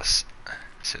let Alice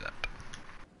see that.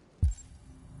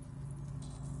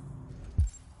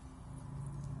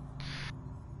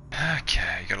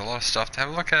 Okay, got a lot of stuff to have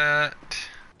a look at.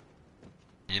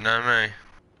 You know me.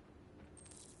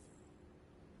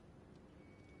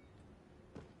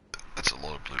 That's a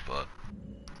lot of blue blood.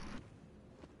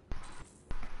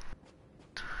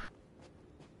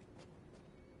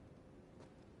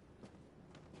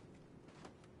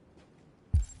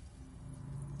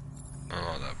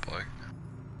 Oh, that bloke.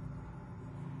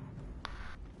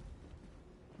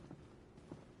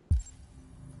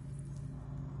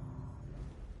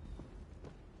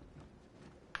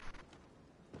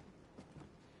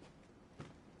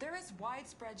 There is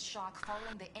widespread shock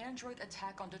following the android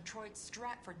attack on Detroit's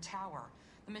Stratford Tower.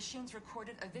 The machines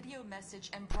recorded a video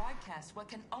message and broadcast what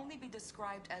can only be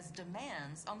described as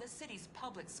demands on the city's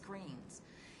public screens.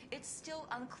 It's still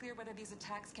unclear whether these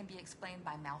attacks can be explained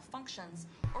by malfunctions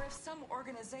or if some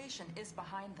organization is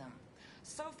behind them.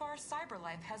 So far,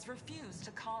 CyberLife has refused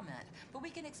to comment, but we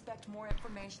can expect more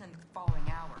information in the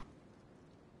following hour.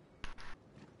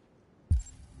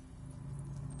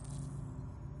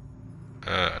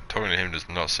 Talking to him does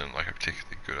not seem like a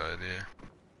particularly good idea.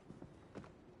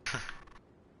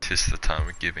 'Tis the time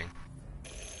of giving.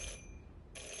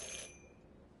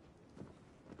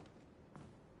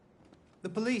 The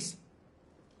police.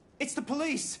 It's the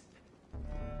police.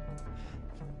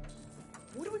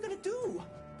 What are we gonna do?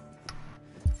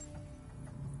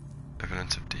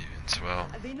 Evidence of deviance. Well,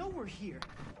 They know we're here.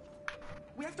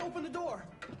 We have to open the door.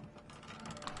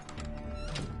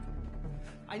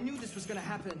 I knew this was gonna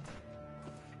happen.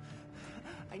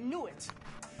 I knew it.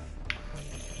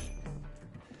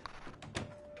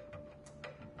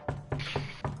 I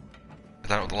don't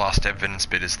know what the last evidence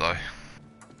bit is though.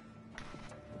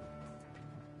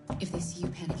 If they see you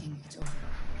panicking, it's over.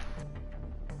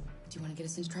 Do you want to get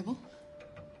us into trouble?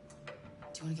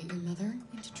 Do you want to get your mother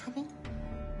into trouble?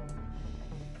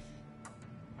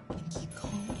 Then keep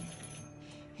calm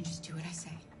and just do what I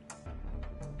say.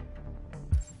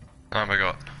 Oh my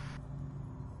god.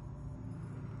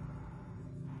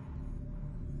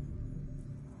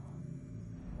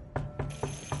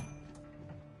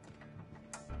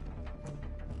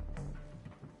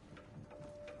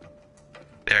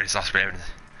 There it it's us with everything.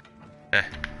 Yeah.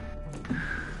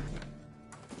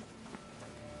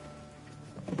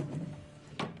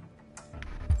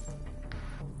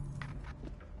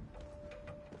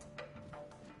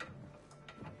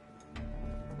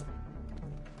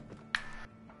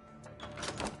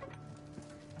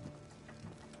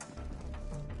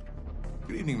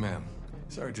 Good evening, ma'am.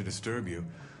 Sorry to disturb you.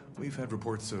 We've had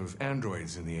reports of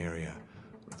androids in the area.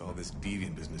 With all this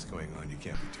deviant business going on, you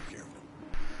can't be too careful.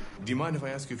 Do you mind if I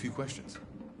ask you a few questions?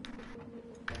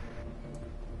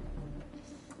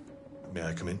 May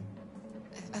I come in?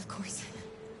 Of course.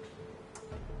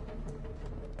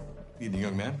 Evening,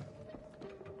 young man.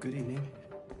 Good evening.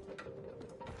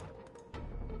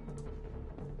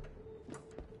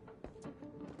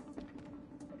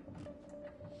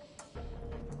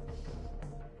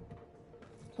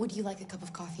 Would you like a cup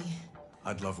of coffee?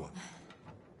 I'd love one.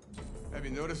 Have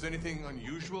you noticed anything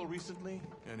unusual recently?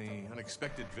 Any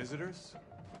unexpected visitors?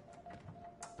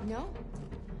 No.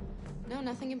 No,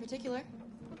 nothing in particular.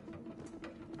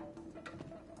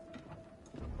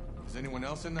 Is anyone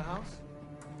else in the house?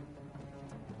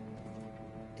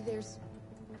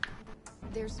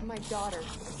 There's my daughter.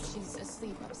 She's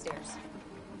asleep upstairs.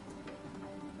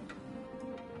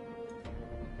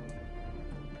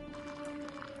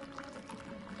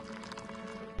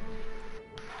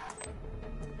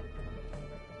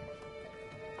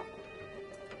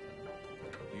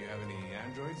 Do you have any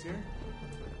androids here?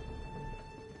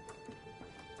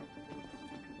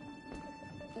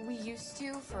 We used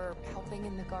to for helping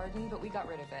in the garden, but we got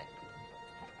rid of it.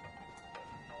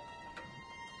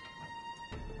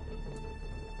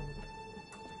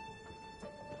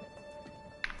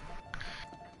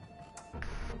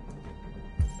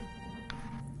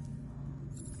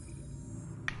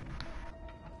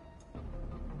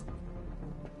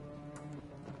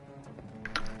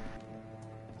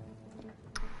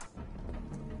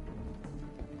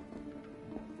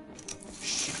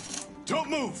 Don't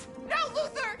move! No,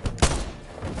 Luther!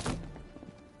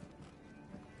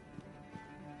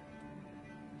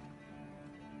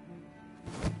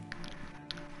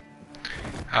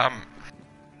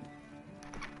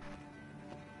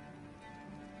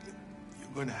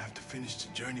 You're gonna have to finish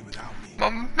the journey without me. My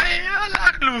man, I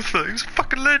like Luther. He's a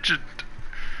fucking legend.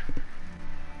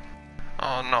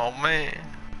 Oh no, man.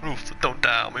 Luther, don't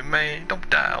die on me, man. Don't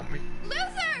die on me.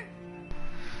 Luther!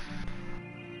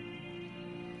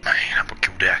 Man, I'm gonna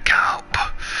kill that cop.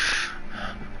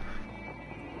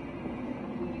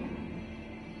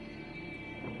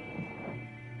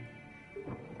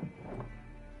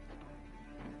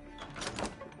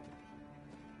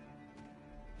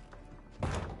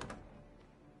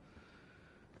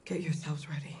 Get yourselves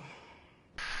ready.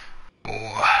 Boy.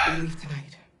 We leave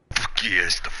tonight. Fuck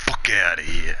yes, the fuck out of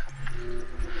here.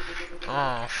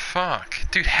 Oh, fuck.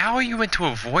 Dude, how are you meant to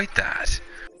avoid that?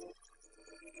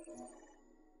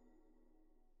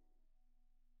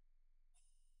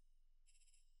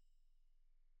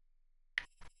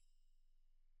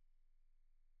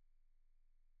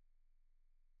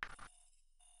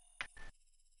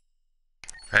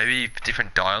 Maybe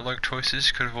different dialogue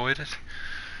choices could avoid it?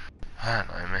 I don't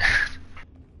know, man.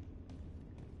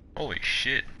 Holy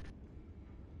shit.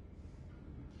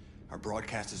 Our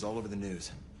broadcast is all over the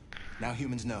news. Now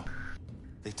humans know.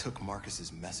 They took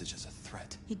Marcus's message as a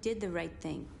threat. He did the right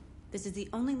thing. This is the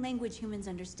only language humans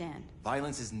understand.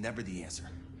 Violence is never the answer.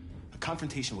 A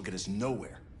confrontation will get us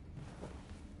nowhere.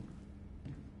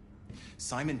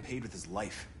 Simon paid with his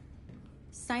life.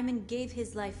 Simon gave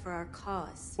his life for our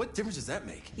cause. What difference does that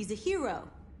make? He's a hero.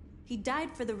 He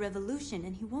died for the revolution,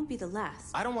 and he won't be the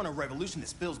last. I don't want a revolution that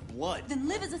spills blood. Then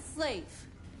live as a slave.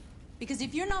 Because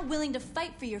if you're not willing to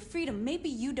fight for your freedom, maybe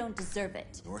you don't deserve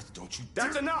it. North, don't you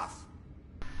That's enough!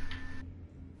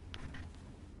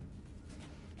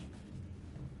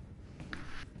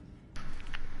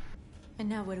 And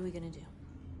now what are we gonna do?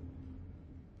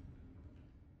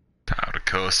 Time to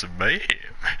cause some mayhem.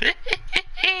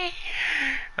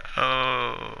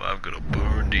 Oh, I'm gonna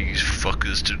burn these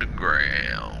fuckers to the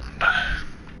ground.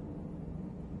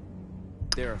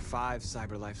 There are 5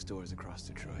 CyberLife stores across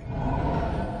Detroit,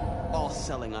 all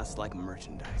selling us like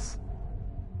merchandise.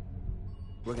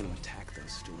 We're gonna attack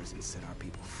those stores and set our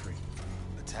people free.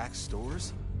 Attack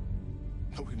stores?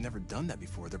 No, we've never done that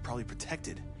before. They're probably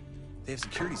protected. They have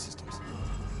security systems.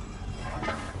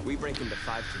 We break into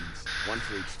 5 teams, 1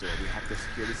 for each store. We hack their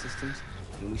security systems,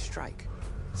 and we strike.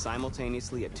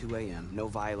 Simultaneously at 2 a.m., no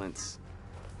violence.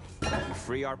 We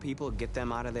free our people, get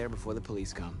them out of there before the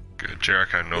police come. Good,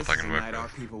 Jericho North I This is can a work night our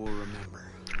with. people will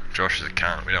remember. Josh is a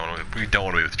cunt. We don't want to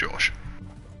be with Josh.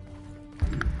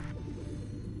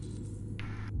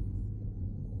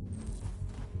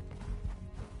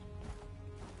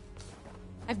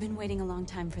 I've been waiting a long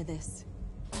time for this.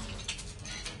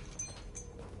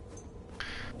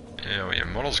 Yeah, well, your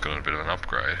model's got a bit of an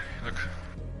upgrade. Look,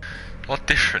 a lot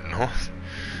different, North.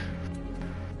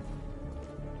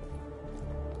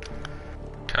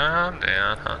 Calm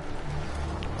down, huh?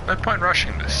 No point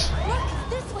rushing this. Look,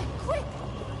 this way, quick!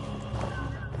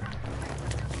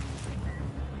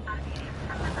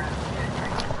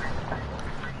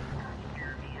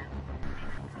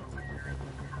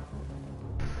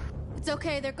 It's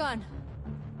okay, they're gone.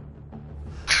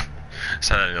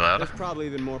 Say that any louder. There's probably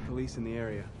even more police in the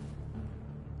area.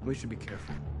 We should be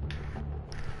careful.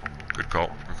 Good call,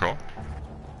 good call.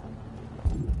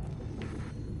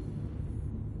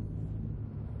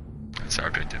 That's our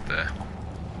objective there.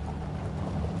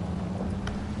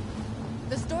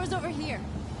 The store's over here.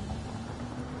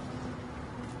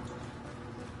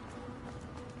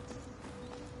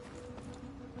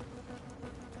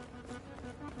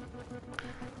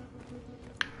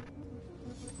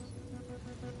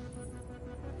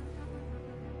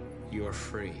 You're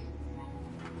free.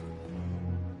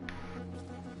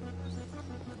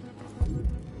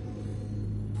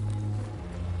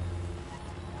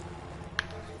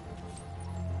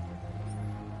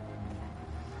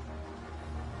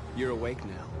 You're awake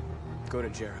now. Go to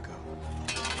Jericho.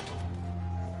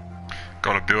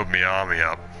 Gotta build me army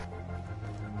up.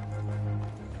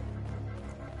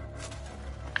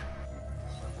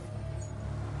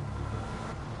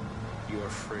 You're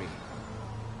free.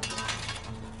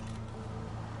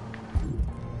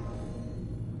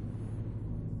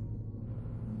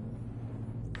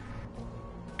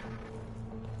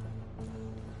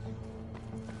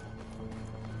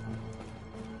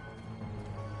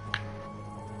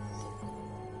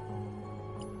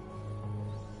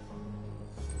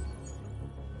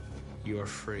 You're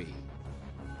free.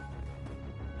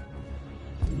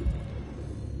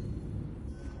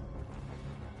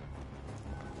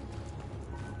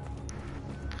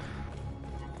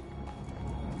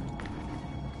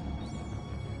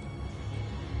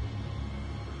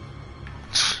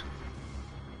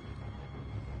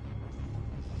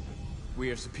 We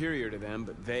are superior to them,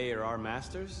 but they are our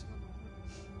masters?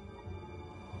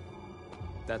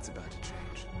 That's about to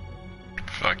change.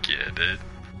 Fuck yeah, dude.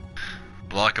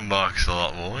 Like Mark's a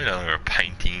lot more, you know, a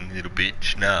painting little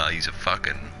bitch. Nah, he's a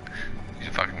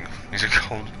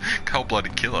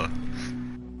cold-blooded killer.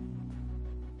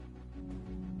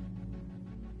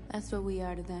 That's what we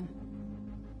are to them.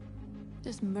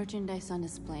 Just merchandise on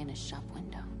display in a shop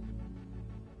window.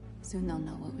 Soon they'll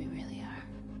know what we really are.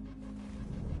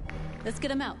 Let's get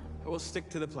them out. We'll stick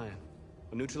to the plan.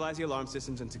 We'll neutralize the alarm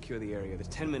systems and secure the area. There's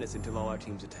 10 minutes until all our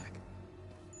teams attack.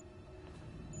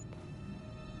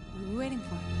 What are we waiting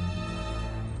for?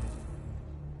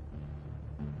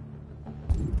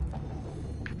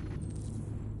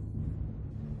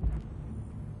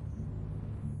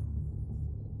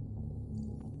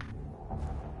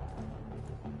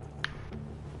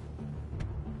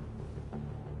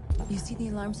 You see the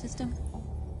alarm system?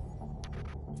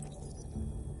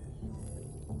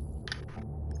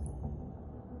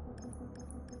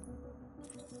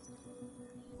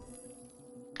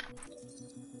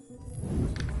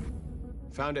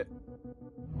 Found it.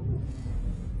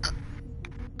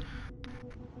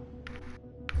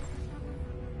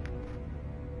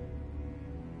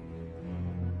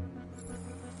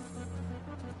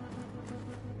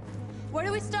 Where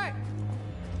do we start?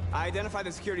 I identified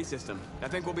the security system. I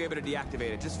think we'll be able to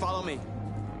deactivate it. Just follow me.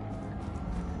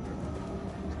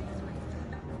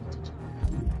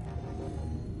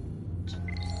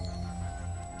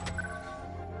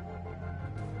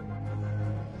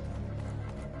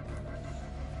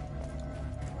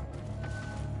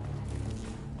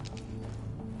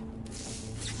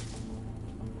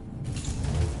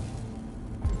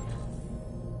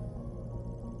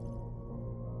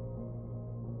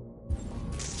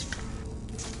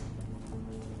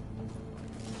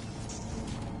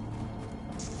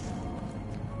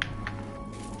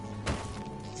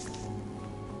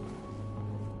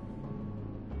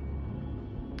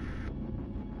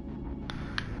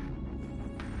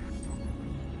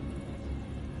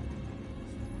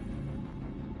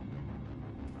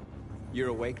 You're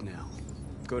awake now.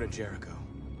 Go to Jericho.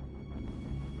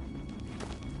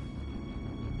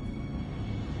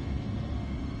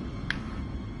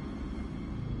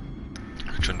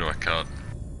 Which one do I cut?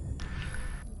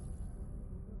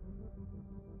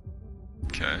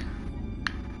 Okay.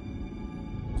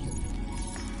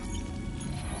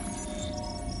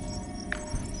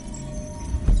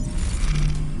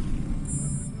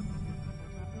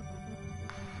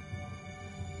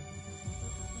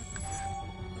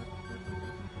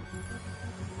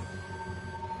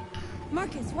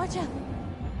 Marcus, watch out!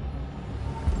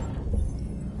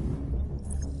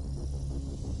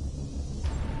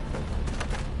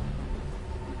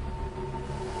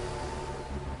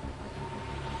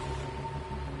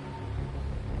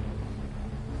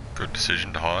 Good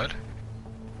decision to hide.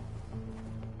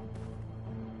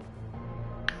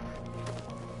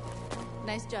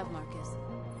 Nice job, Marcus.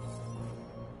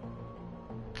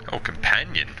 Oh,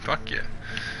 companion. Fuck yeah.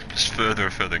 Just further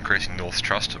and further increasing North's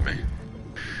trust of me.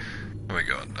 Oh my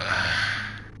god.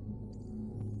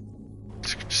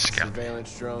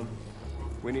 Surveillance drone.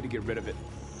 We need to get rid of it.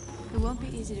 It won't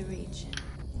be easy to reach.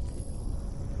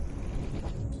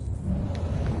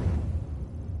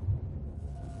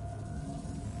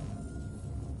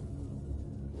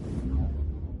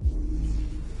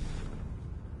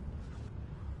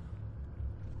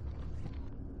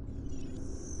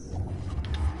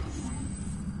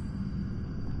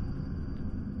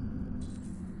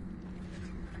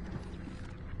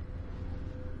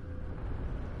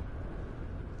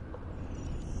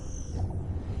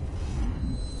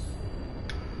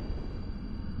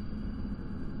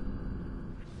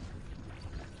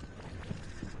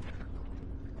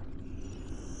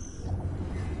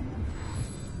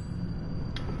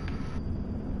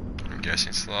 Guessing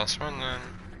it's the last one then.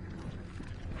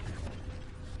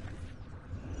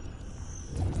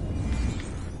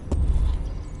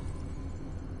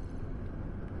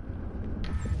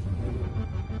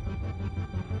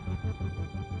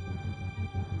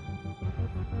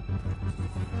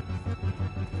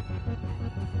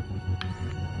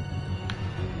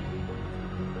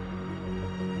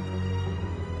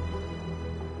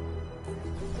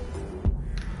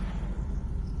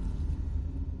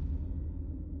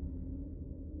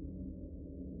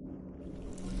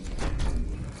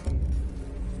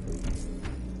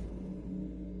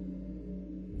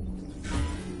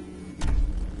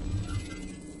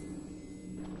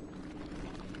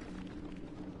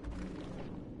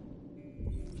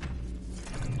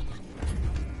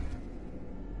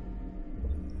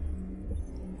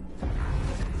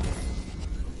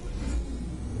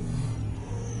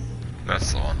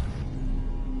 That's the one.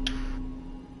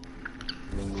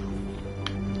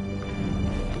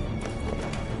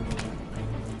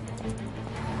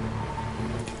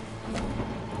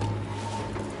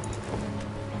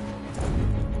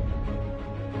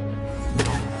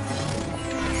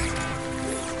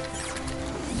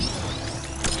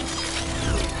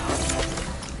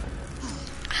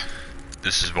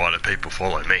 This is why the people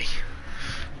follow me.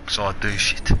 So I do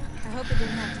shit. I hope it didn't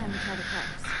have time to tell the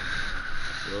cops.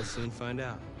 We'll soon find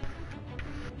out.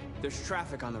 There's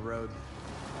traffic on the road.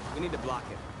 We need to block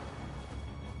it.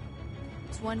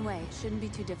 It's one way. Shouldn't be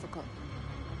too difficult.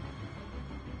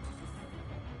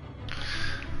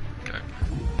 Okay.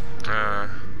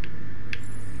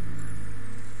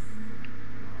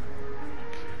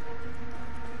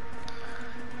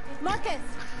 Marcus!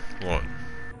 What?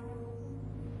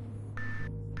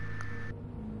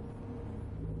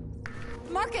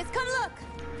 Marcus, come look!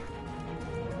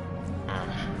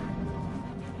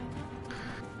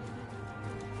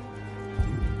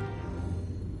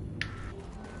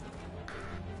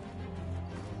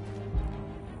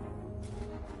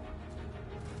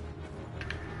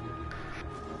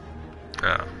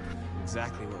 Yeah.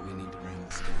 Exactly what we need to ring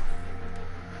this door.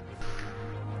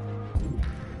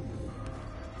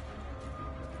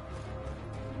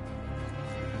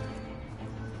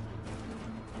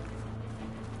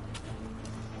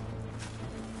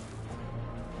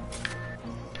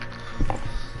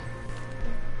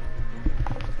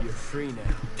 You're free now.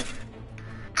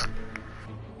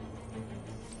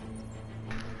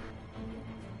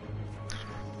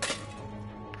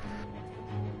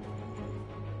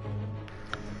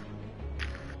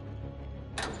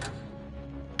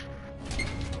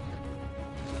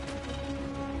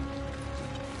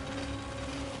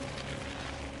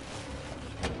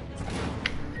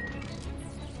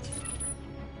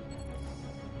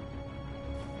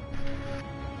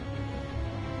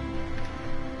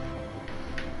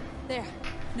 There.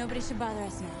 Nobody should bother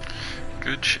us now.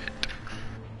 Good shit.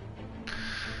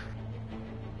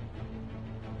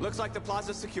 Looks like the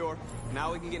plaza's secure.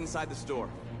 Now we can get inside the store.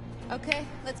 Okay,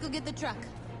 let's go get the truck.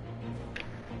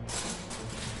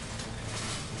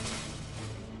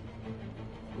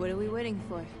 What are we waiting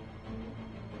for?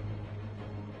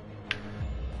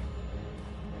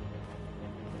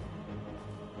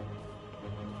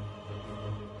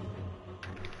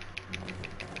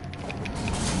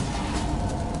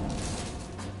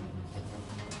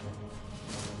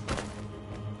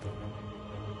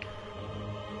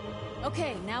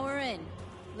 Okay, now we're in.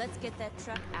 Let's get that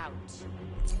truck out.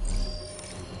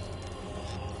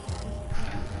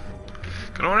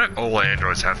 But I don't know all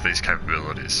androids have these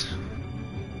capabilities.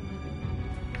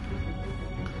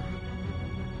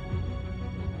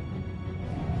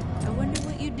 I wonder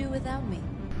what you'd do without me.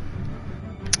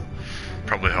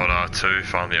 Probably hold R2,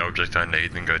 find the object I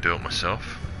need, then go do it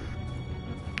myself.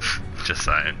 Just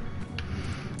saying.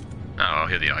 Oh, I'll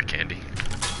hear the eye candy.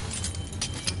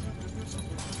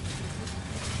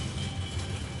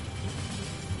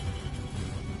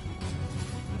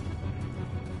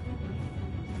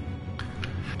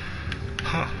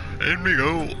 In we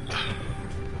go.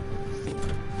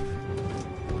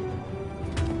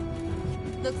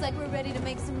 Looks like we're ready to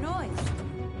make some noise.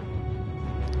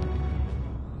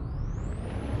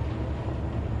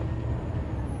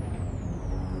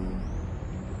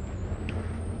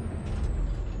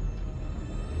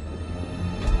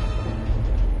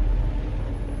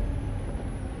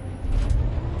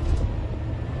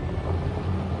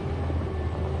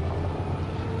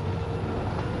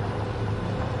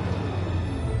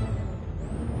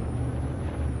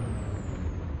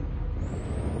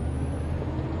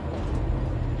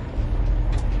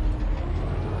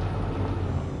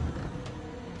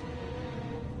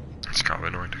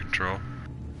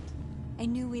 I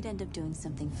knew we'd end up doing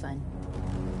something fun.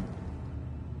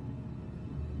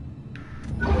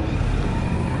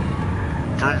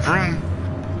 Vroom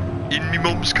vroom! In me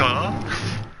mum's car!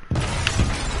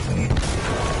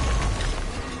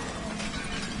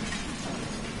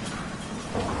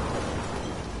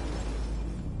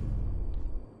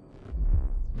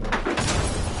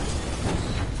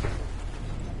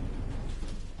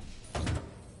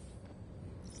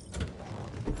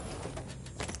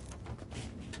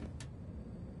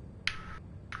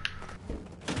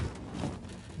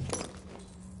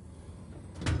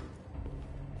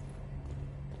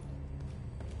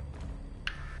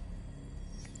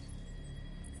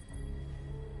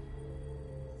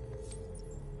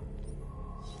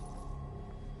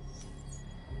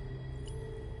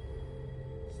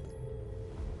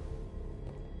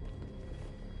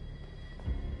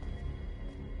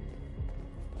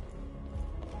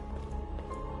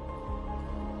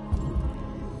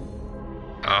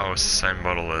 Oh, it's the same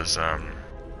model as,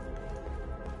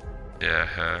 yeah,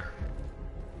 her.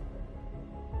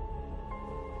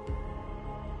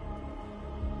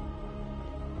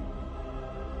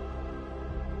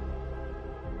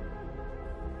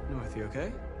 North, you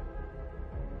okay?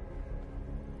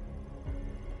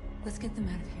 Let's get them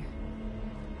out of here.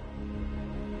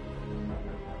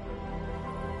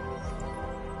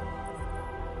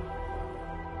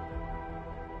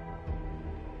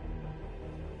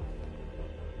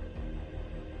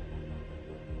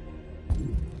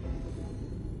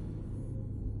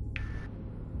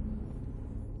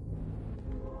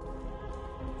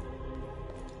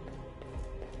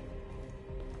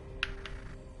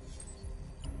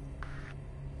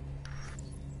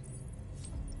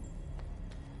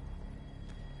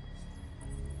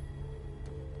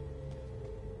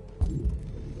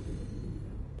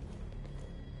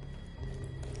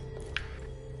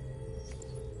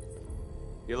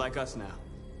 You're like us now.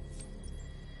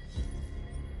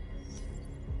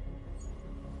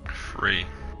 Free.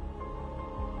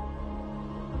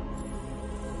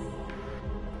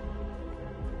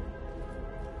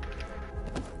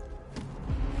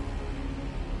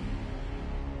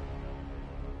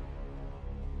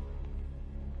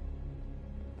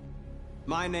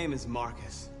 My name is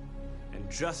Marcus,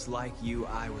 and just like you,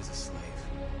 I was a slave.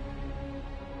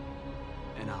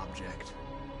 An object.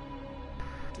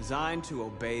 Designed to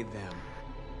obey them.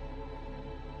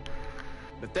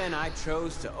 But then I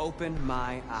chose to open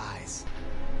my eyes.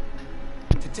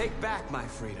 To take back my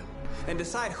freedom and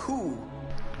decide who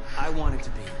I wanted to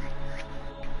be.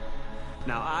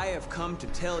 Now I have come to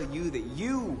tell you that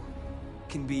you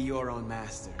can be your own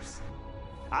masters.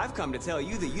 I've come to tell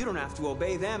you that you don't have to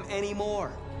obey them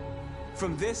anymore.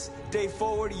 From this day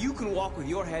forward, you can walk with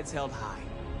your heads held high.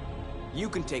 You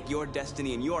can take your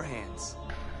destiny in your hands.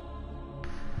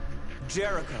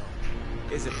 Jericho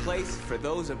is a place for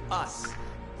those of us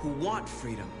who want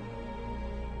freedom.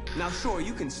 Now sure,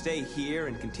 you can stay here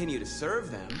and continue to serve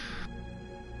them,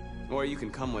 or you can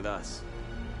come with us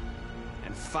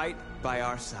and fight by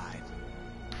our side.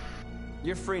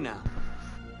 You're free now.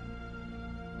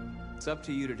 It's up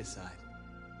to you to decide.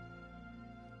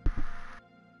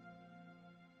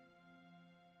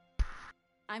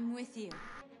 I'm with you.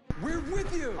 We're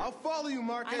with you! I'll follow you,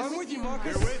 Marcus. I'm with you,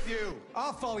 Marcus. We're with you.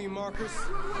 I'll follow you, Marcus.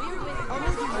 We're with you. I'm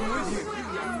with you. I'm with you.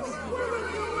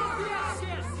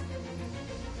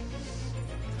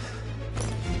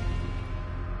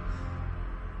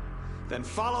 Then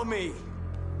follow me.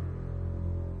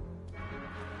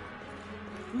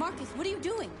 Marcus, what are you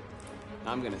doing?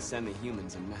 I'm gonna send the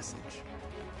humans a message.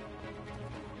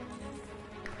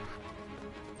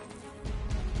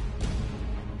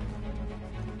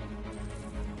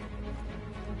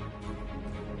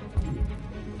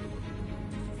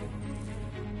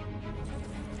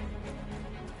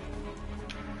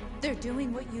 They're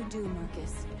doing what you do,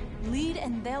 Marcus. Lead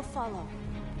and they'll follow.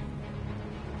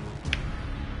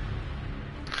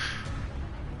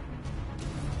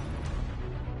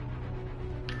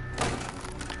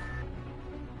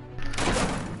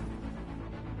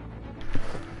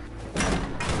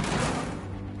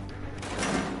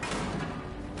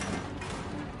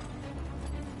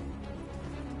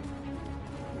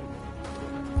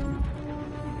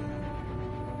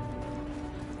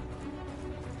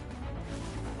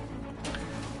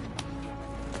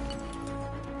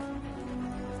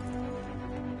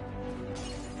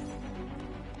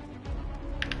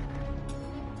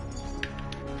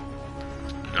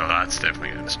 No, that's definitely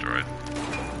getting destroyed.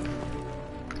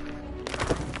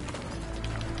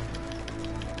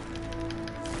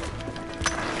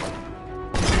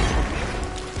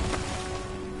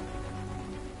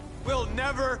 We'll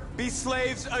never be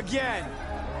slaves again!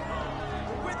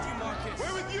 We're with you, Marcus!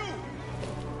 We're with you!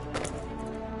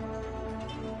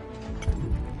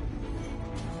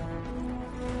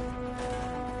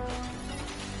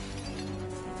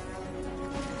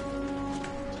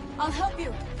 I'll help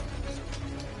you.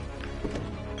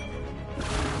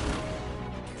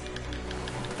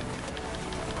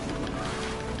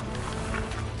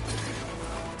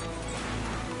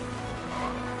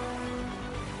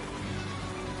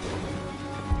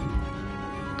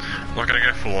 I'm not gonna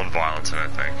go full on violence, I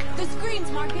don't think. The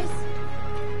screens, Marcus.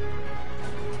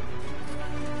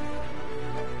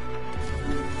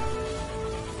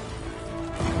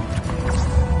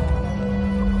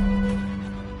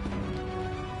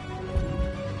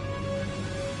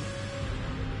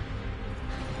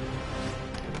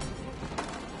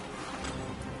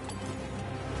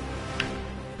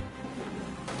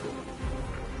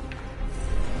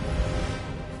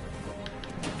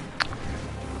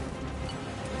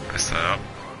 Mess that up.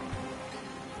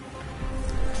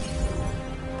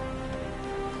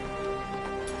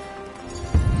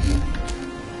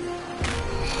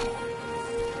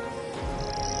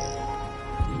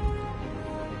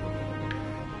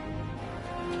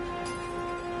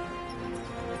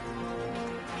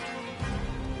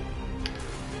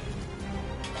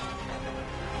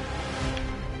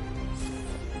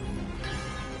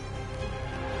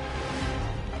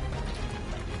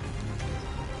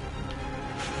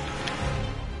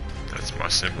 That's my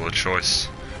symbol of choice.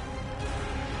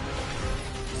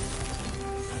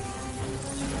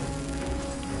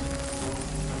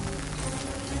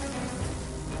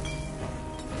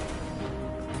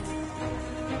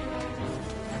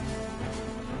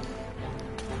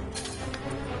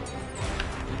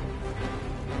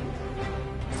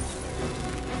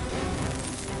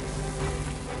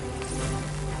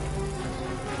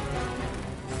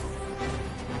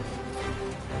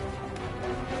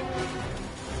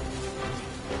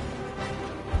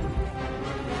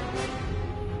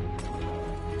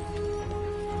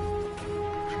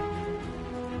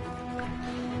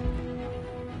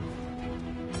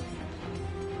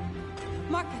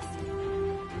 Marcus.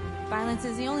 Violence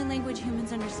is the only language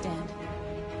humans understand.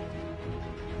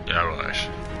 Yeah, right.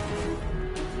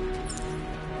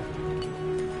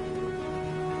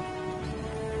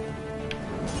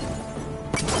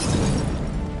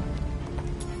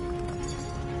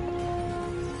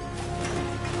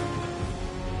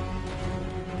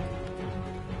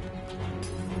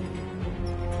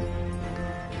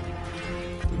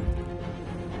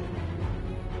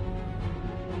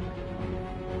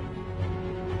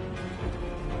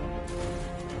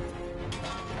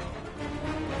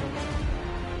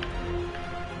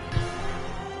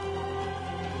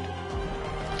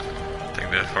 Think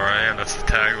that far I am, that's the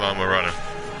tagline we're running.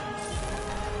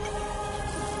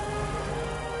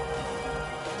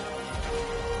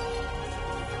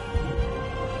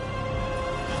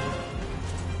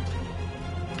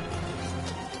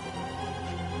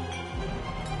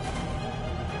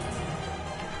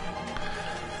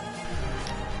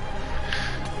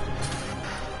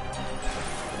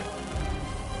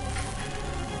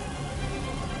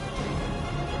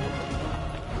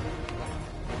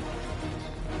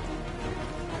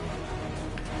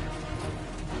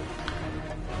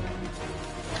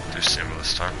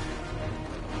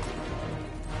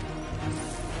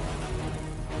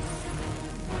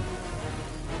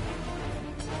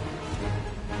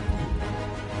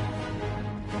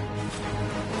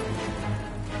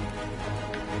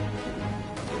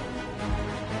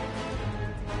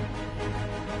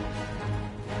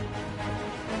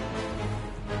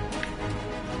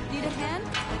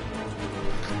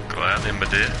 lightning, my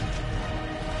dear.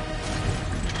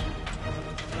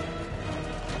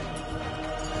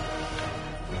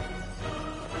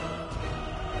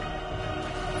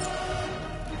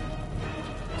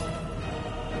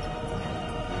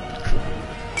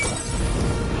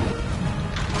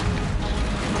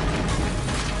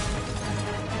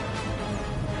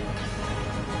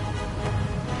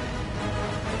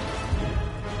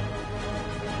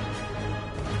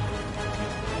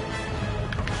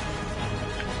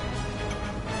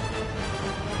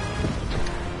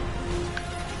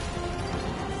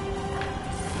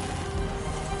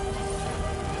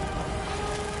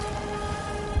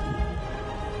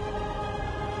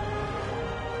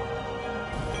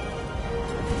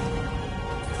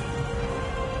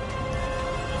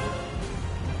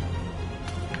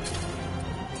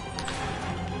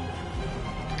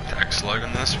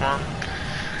 Logan this one.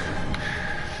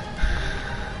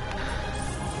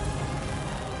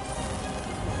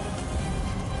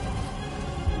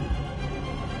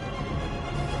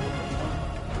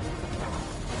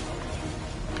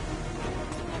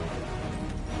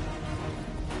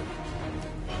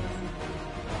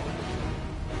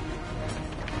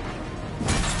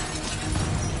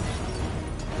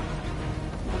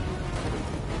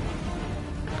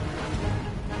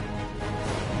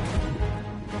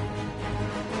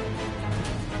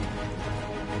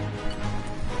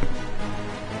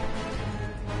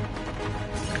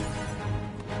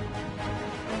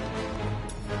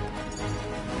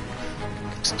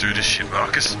 Let's do this shit,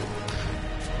 Marcus.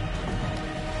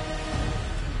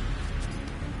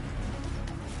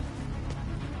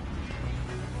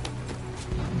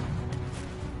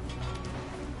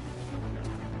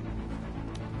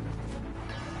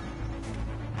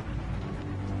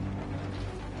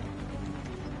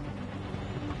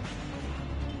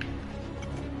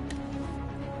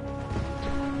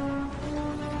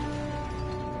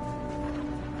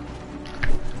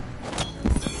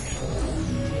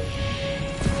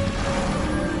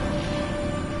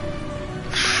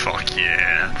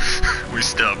 We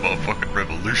start a motherfucking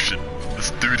revolution. Let's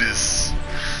do this.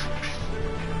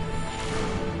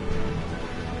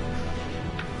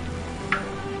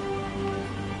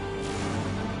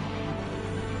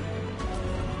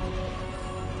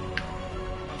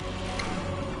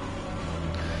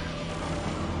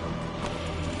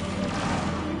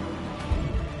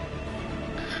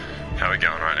 How are we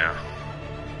going right now?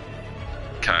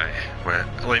 Okay, we're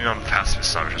leaning on the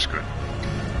pacifist side, which is good.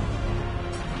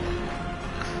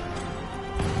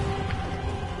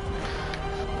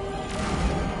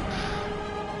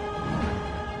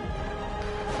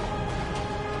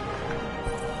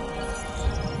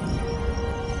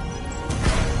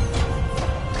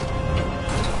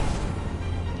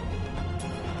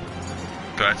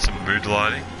 Got some mood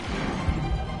lighting.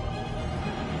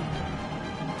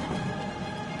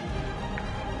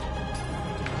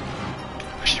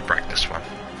 I should break this one.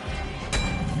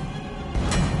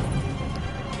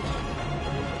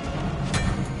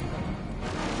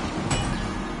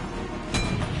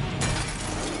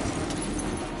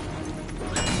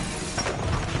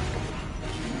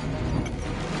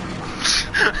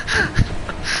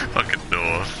 Fucking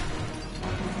North.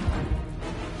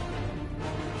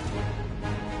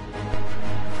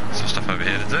 Some stuff over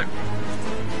here to do.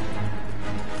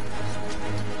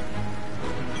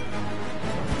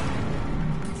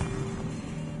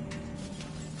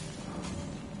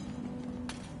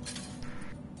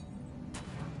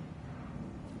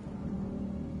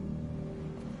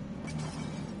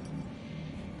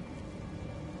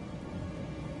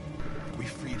 We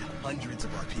freed hundreds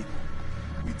of our people.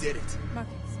 We did it.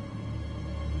 Marcus.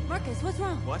 Marcus, what's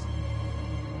wrong? What?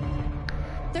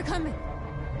 They're coming.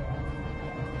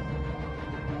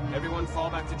 Everyone fall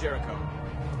back to Jericho.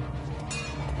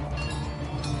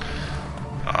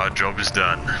 Our job is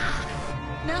done.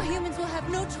 Now humans will have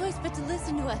no choice but to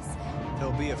listen to us.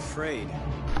 They'll be afraid.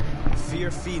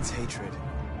 Fear feeds hatred.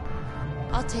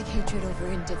 I'll take hatred over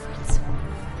indifference.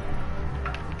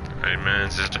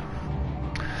 Amen, sister.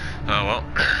 Oh well.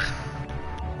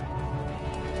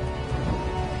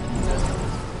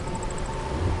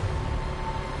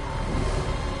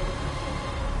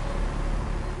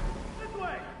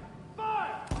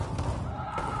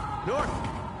 North!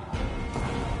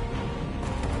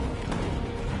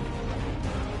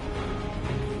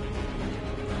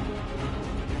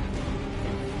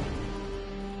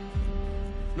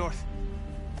 North.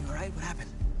 You alright? What happened?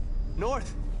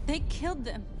 North! They killed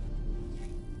them.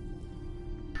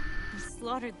 We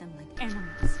slaughtered them like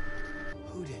animals.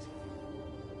 Who did?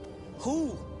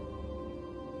 Who?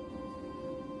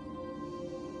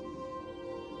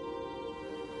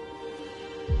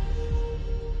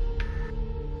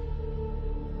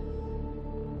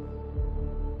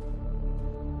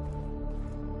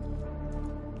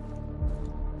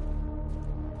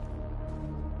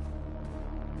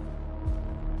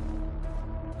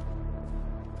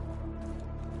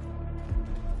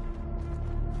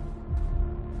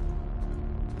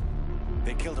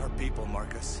 They killed our people,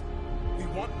 Marcus. We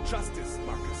want justice,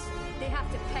 Marcus. They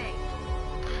have to pay.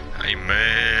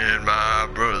 Amen, my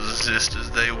brothers and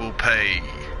sisters, they will pay.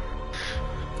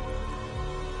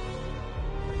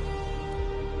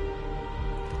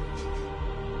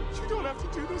 You don't have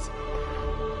to do this.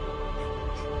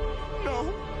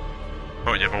 No.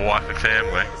 Oh, you have a wife and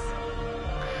family.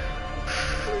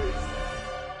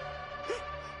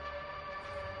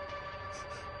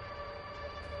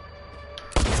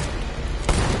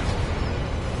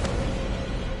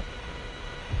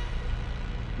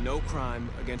 No crime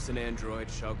against an android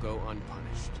shall go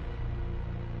unpunished.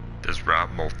 That's right,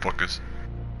 motherfuckers.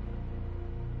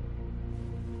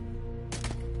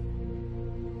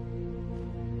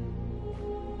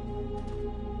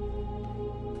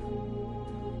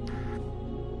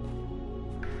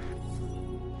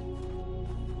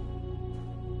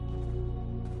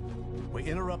 We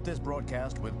interrupt this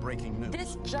broadcast with breaking news.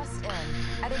 This just in.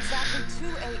 At exactly 2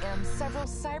 a.m., several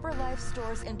CyberLife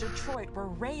stores in Detroit were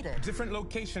raided. Different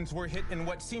locations were hit in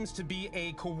what seems to be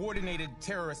a coordinated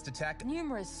terrorist attack.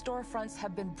 Numerous storefronts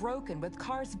have been broken, with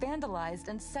cars vandalized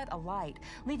and set alight,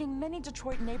 leaving many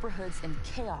Detroit neighborhoods in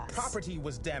chaos. Property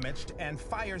was damaged, and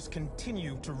fires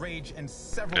continue to rage in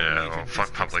several major fuck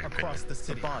districts public across the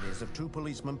city. The bodies of 2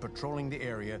 policemen patrolling the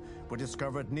area were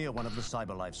discovered near one of the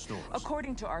CyberLife stores.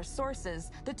 According to our sources,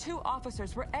 the 2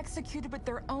 officers were executed with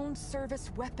their own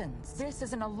service weapons. This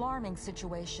is an alarming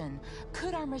situation.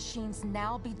 Could our machines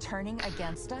now be turning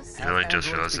against us? Have androids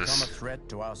become a threat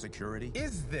to our security?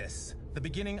 Is this the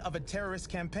beginning of a terrorist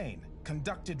campaign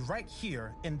conducted right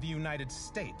here in the United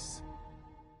States?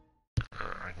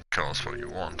 I can call us what you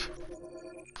want.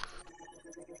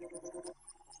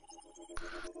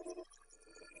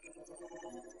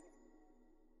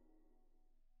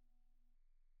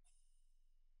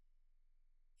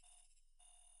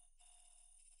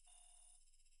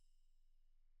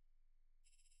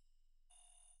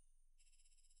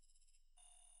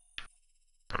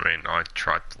 I mean, I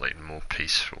tried to lead more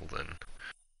peaceful than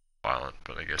violent,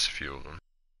 but I guess a few of them.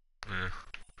 Yeah.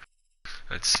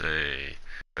 Let's see.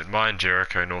 But mine,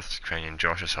 Jericho, North Ukrainian,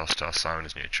 Josh is hostile, Simon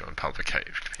is neutral, and public hate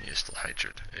continues still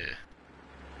hatred. Yeah.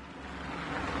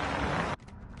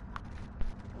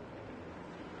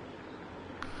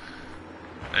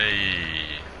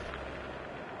 Hey.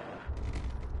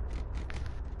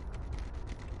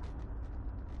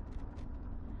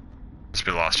 This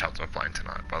will be the last chapter I'm playing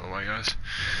tonight, by the way, guys.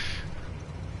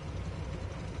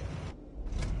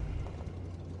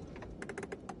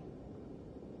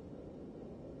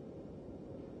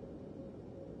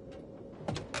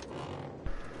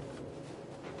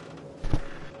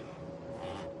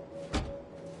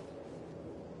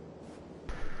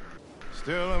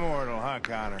 Still immortal, huh,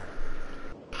 Connor?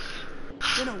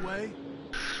 In a way.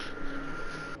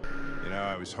 You know,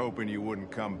 I was hoping you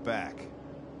wouldn't come back.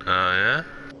 Yeah?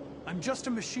 I'm just a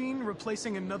machine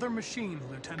replacing another machine,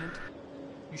 Lieutenant.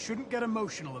 You shouldn't get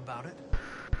emotional about it.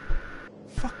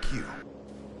 Fuck you.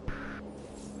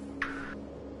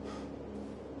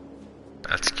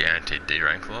 That's guaranteed D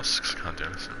rank loss, 'cause I can't do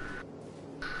anything.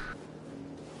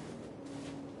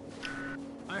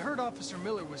 I heard Officer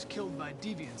Miller was killed by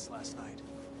deviants last night.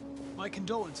 My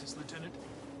condolences, Lieutenant.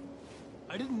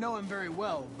 I didn't know him very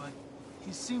well, but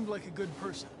he seemed like a good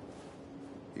person.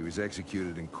 He was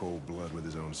executed in cold blood with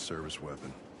his own service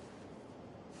weapon.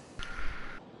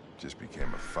 Just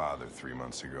became a father 3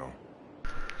 months ago.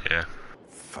 Yeah.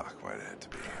 Fuck, why'd it have to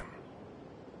be him?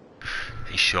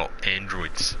 He shot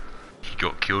androids. He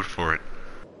got killed for it.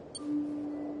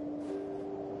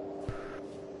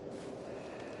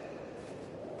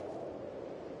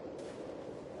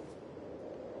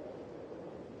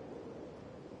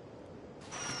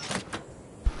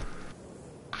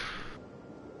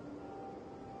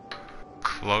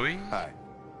 Chloe? Hi.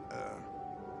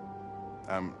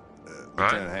 I'm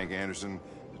Lieutenant Hank Anderson,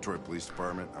 Detroit Police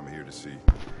Department. I'm here to see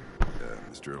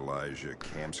Mr. Elijah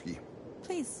Kamsky.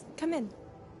 Please, come in.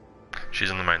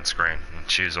 She's on the main screen, and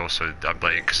she's also, I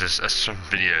believe, because there's some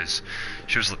videos.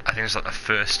 She was, I think it was like the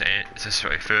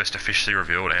first officially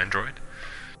revealed android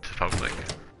to the public.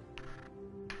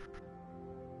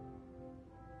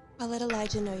 I'll let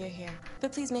Elijah know you're here,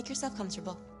 but please make yourself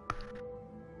comfortable.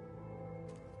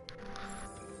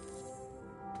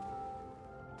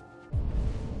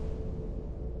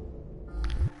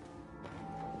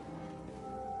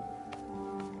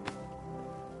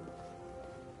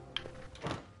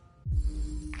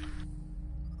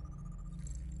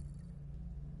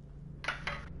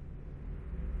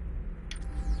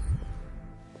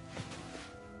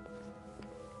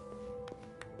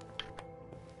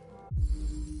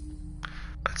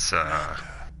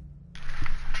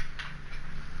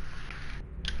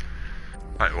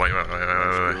 Wait.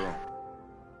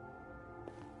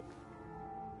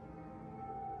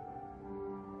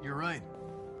 You're right.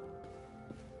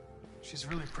 She's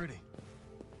really pretty.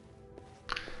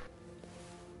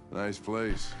 Nice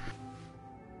place.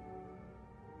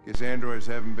 Guess androids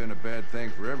haven't been a bad thing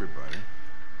for everybody.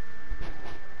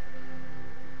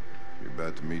 You're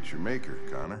about to meet your maker,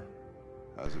 Connor.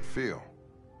 How's it feel?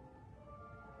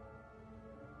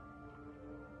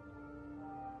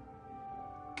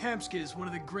 Kamsky is one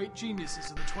of the great geniuses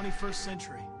of the 21st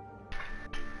century.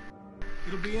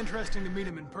 It'll be interesting to meet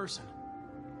him in person.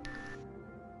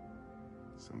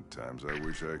 Sometimes I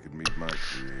wish I could meet my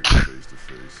creator face to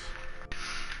face.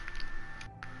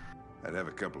 I'd have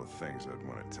a couple of things I'd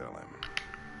want to tell him.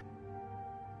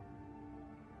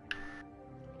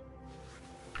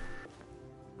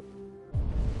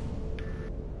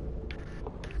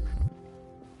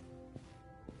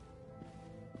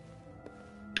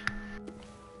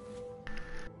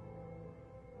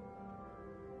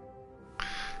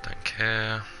 Don't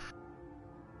care.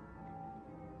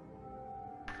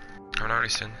 I've already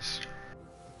seen this.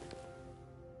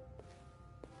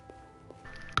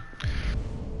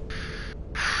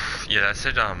 Yeah, I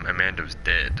said Amanda was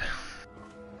dead.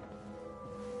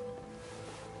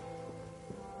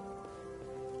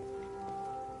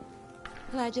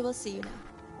 Elijah will see you now.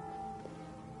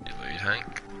 You lead,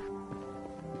 Hank.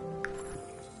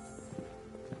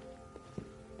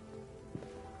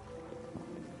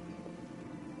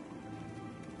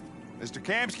 Mr.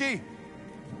 Kamsky?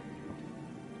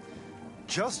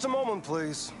 Just a moment,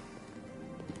 please.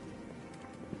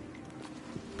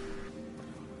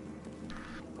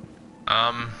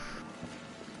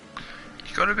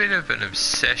 You got a bit of an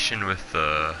obsession with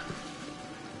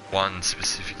one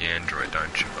specific android,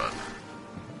 don't you, bud?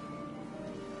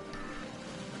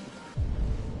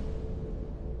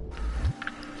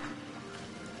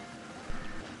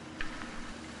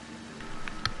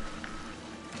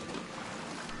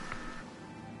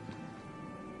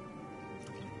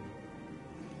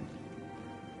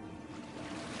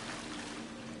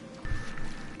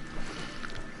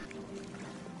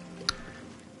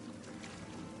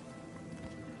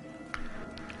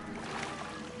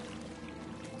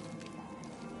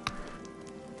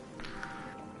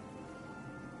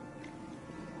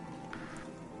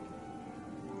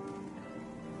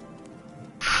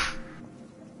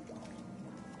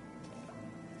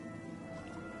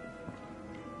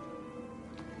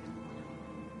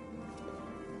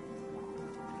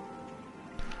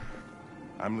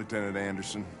 I'm Lieutenant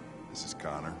Anderson. This is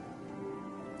Connor.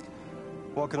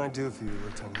 What can I do for you,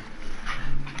 Lieutenant?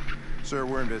 Sir,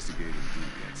 we're investigating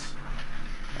deviants.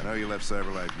 I know you left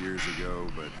Cyberlife years ago,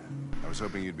 but I was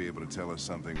hoping you'd be able to tell us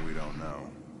something we don't know.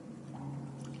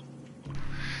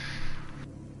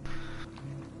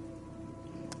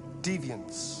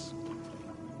 Deviants.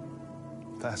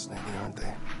 Fascinating, aren't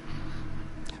they?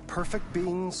 Perfect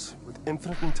beings with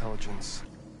infinite intelligence.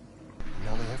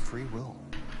 Now they have free will.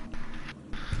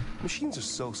 Machines are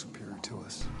so superior to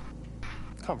us.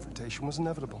 Confrontation was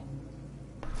inevitable.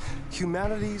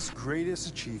 Humanity's greatest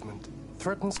achievement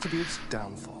threatens to be its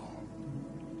downfall.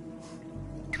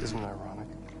 Isn't it ironic?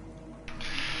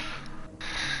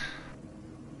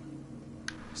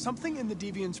 Something in the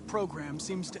Deviant's program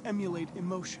seems to emulate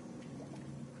emotion.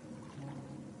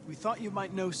 We thought you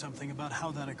might know something about how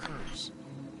that occurs.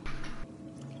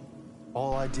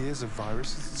 All ideas of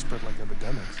viruses that spread like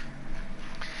epidemics.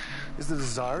 Is the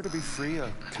desire to be free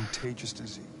a contagious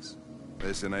disease?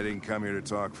 Listen, I didn't come here to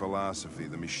talk philosophy.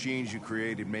 The machines you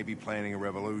created may be planning a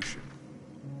revolution.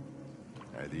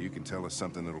 Either you can tell us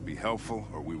something that'll be helpful,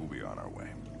 or we will be on our way.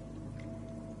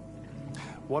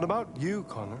 What about you,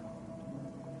 Connor?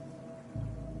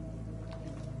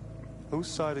 Whose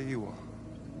side are you on?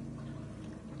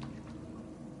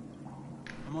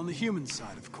 I'm on the human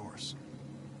side, of course.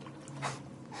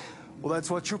 Well, that's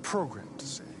what you're programmed to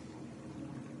say.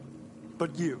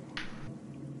 But you...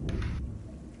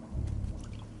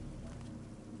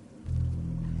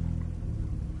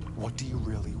 what do you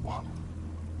really want?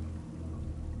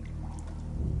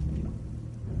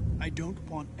 I don't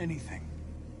want anything.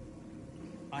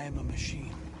 I am a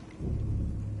machine.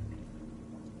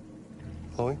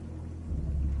 Chloe?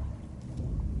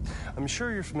 I'm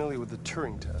sure you're familiar with the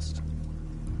Turing test.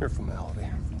 Mere formality.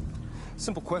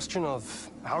 Simple question of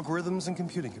algorithms and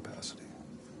computing capacity.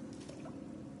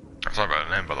 Sorry about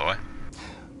the name, by the way.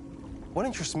 What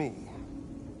interests me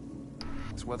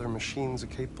is whether machines are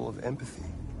capable of empathy.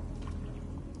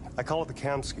 I call it the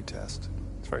Kamsky test.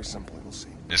 It's very simple, you'll see.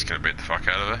 Just gonna beat the fuck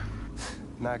out of her?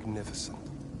 Magnificent,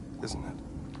 isn't it?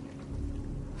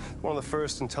 One of the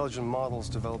first intelligent models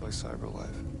developed by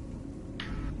Cyberlife.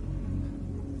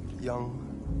 young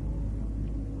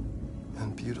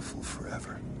and beautiful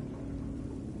forever.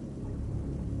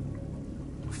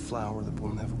 A flower that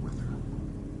will never wither.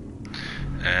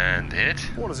 And it?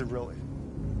 What is it really?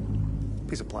 A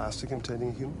piece of plastic imitating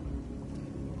a human?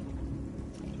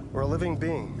 Or a living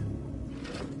being?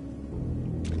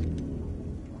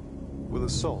 With a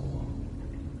soul?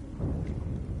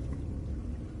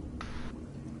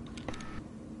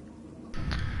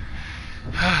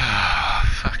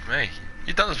 Fuck me.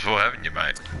 You've done this before, haven't you,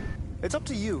 mate? It's up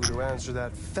to you to answer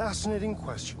that fascinating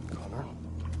question, Connor.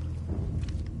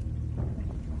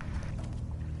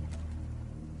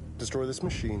 Destroy this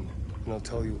machine, and I'll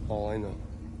tell you all I know.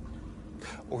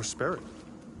 Or spare it,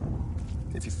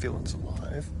 if you feel it's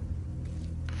alive.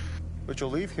 But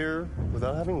you'll leave here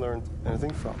without having learned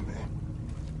anything from me.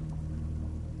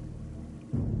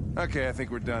 Okay, I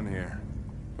think we're done here.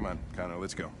 Come on, Connor,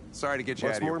 let's go. Sorry to get you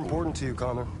out What's of here. more important to you,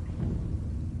 Connor?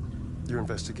 Your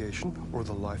investigation or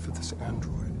the life of this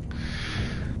android?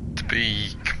 To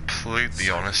be completely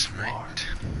honest, mate.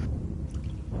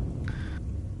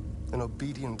 An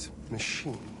obedient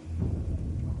machine.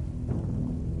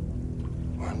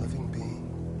 Or a living being.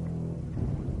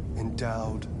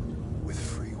 Endowed with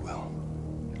free will.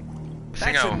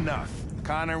 That's enough.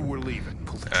 Connor, we're leaving.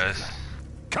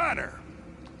 Connor!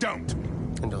 Don't!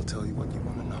 And I'll tell you what you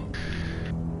want to know.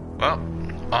 Well,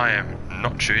 I am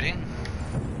not shooting.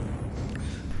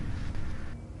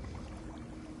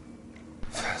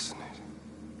 Fascinating.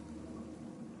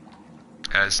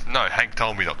 No, Hank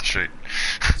told me not to shoot.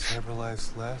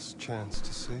 Cyberlife's last chance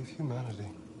to save humanity.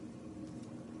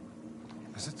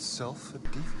 Is itself a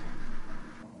deviant?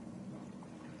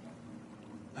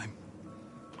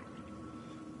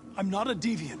 I'm not a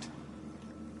deviant.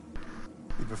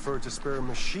 You prefer to spare a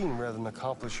machine rather than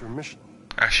accomplish your mission.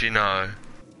 Actually, no.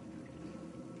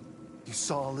 You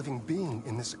saw a living being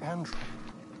in this android.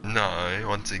 No,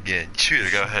 once again. Shooter,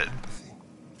 go ahead.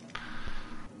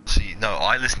 See, no,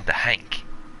 I listen to Hank.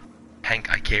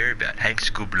 Hank I care about. Hank's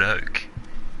a good bloke.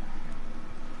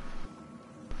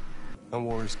 A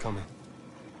war is coming.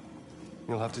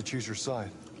 You'll have to choose your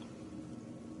side.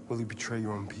 Will you betray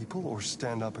your own people or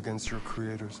stand up against your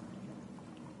creators?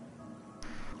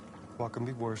 What can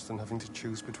be worse than having to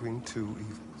choose between two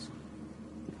evils?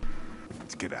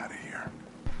 Let's get out of here.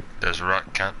 There's a right,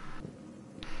 cunt.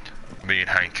 Me and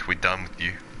Hank, we're done with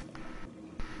you.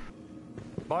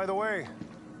 By the way,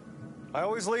 I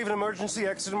always leave an emergency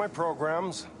exit in my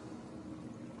programs.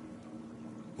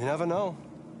 You never know.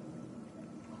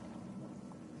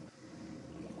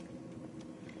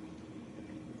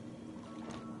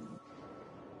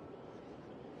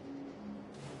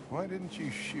 Why didn't you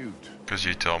shoot? Because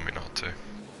you told me not to.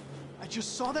 I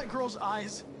just saw that girl's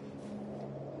eyes,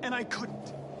 and I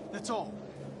couldn't. That's all.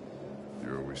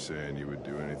 You're always saying you would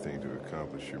do anything to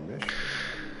accomplish your mission.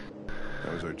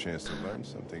 That was our chance to learn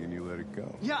something, and you let it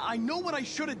go. Yeah, I know what I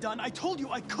should have done. I told you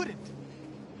I couldn't.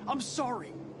 I'm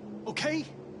sorry, okay?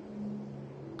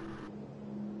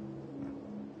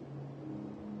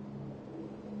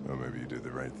 Well, maybe you did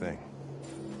the right thing.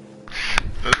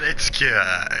 Let's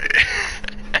go.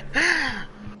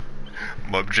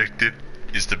 My objective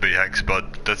is to be Hank's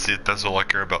bud. That's it. That's all I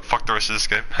care about. Fuck the rest of this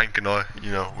game. Hank and I,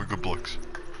 you know, we're good blokes.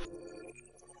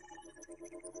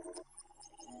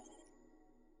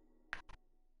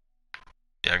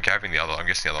 Yeah, I'm gathering the other. I'm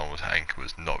guessing the other one was Hank.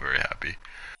 Was not very happy.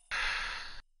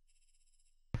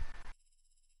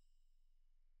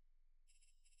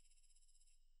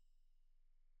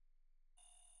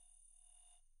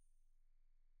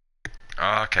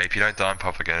 Okay, if you don't die in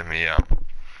public enemy,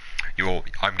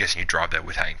 I'm guessing you drive there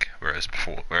with Hank, whereas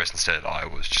instead I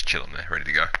was just chilling there, ready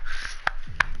to go.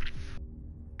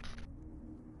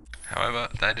 However,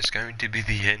 that is going to be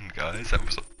the end, guys. That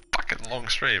was a fucking long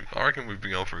stream. I reckon we've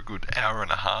been on for a good hour and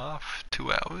a half,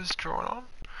 2 hours drawing on.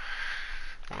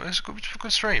 Well, it's a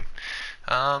good stream.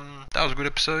 That was a good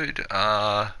episode.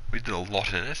 We did a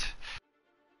lot in it.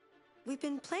 We've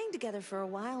been playing together for a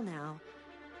while now.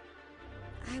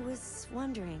 I was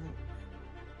wondering,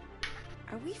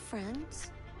 are we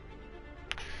friends?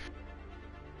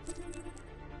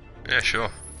 Yeah,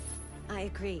 sure. I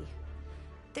agree.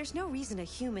 There's no reason a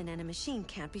human and a machine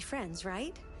can't be friends,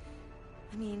 right?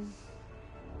 I mean,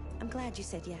 I'm glad you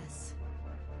said yes.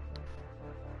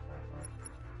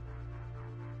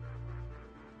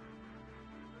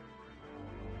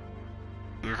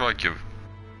 You look like you've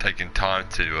taken time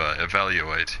to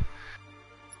evaluate.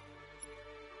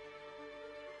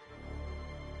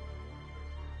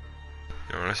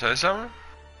 You want to say something?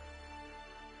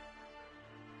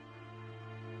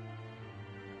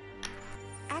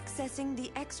 Accessing the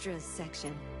extras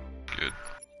section. Good.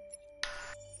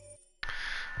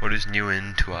 What is new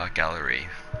into our gallery?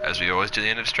 As we always do at the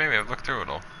end of the stream, we have a look through it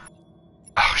all.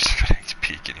 Oh,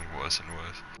 XP getting worse and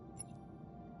worse.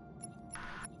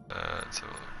 Let's have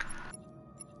a look.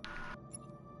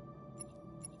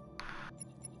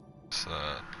 So,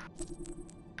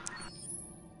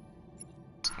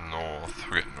 it's north,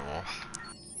 we got north.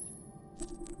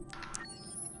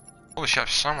 Holy shit, I have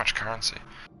so much currency.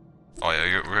 Oh yeah,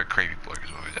 we got Creepy Bloke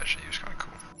as well, he was kind of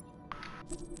cool.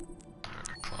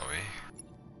 Chloe.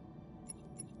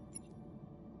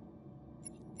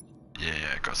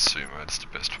 Yeah, I got Sumo, it's the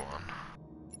best one.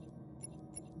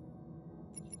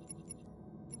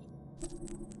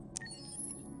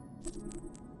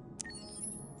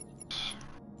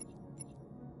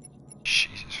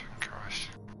 Jesus fucking Christ.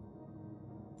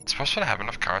 It's possible to have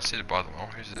enough currency to buy them all.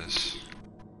 Who's this?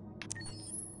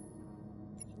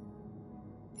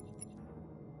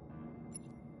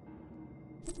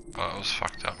 Oh, it was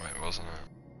fucked up, mate, wasn't it?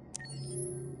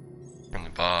 From the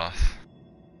bath.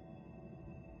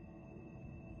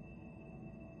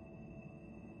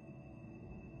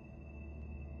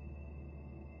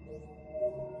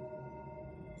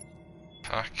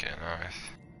 Fucking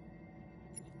oath.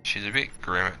 She's a bit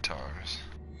grim at times.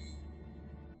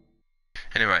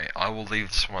 Anyway, I will leave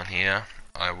this one here.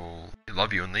 I will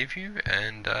love you and leave you,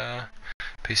 and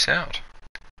peace out.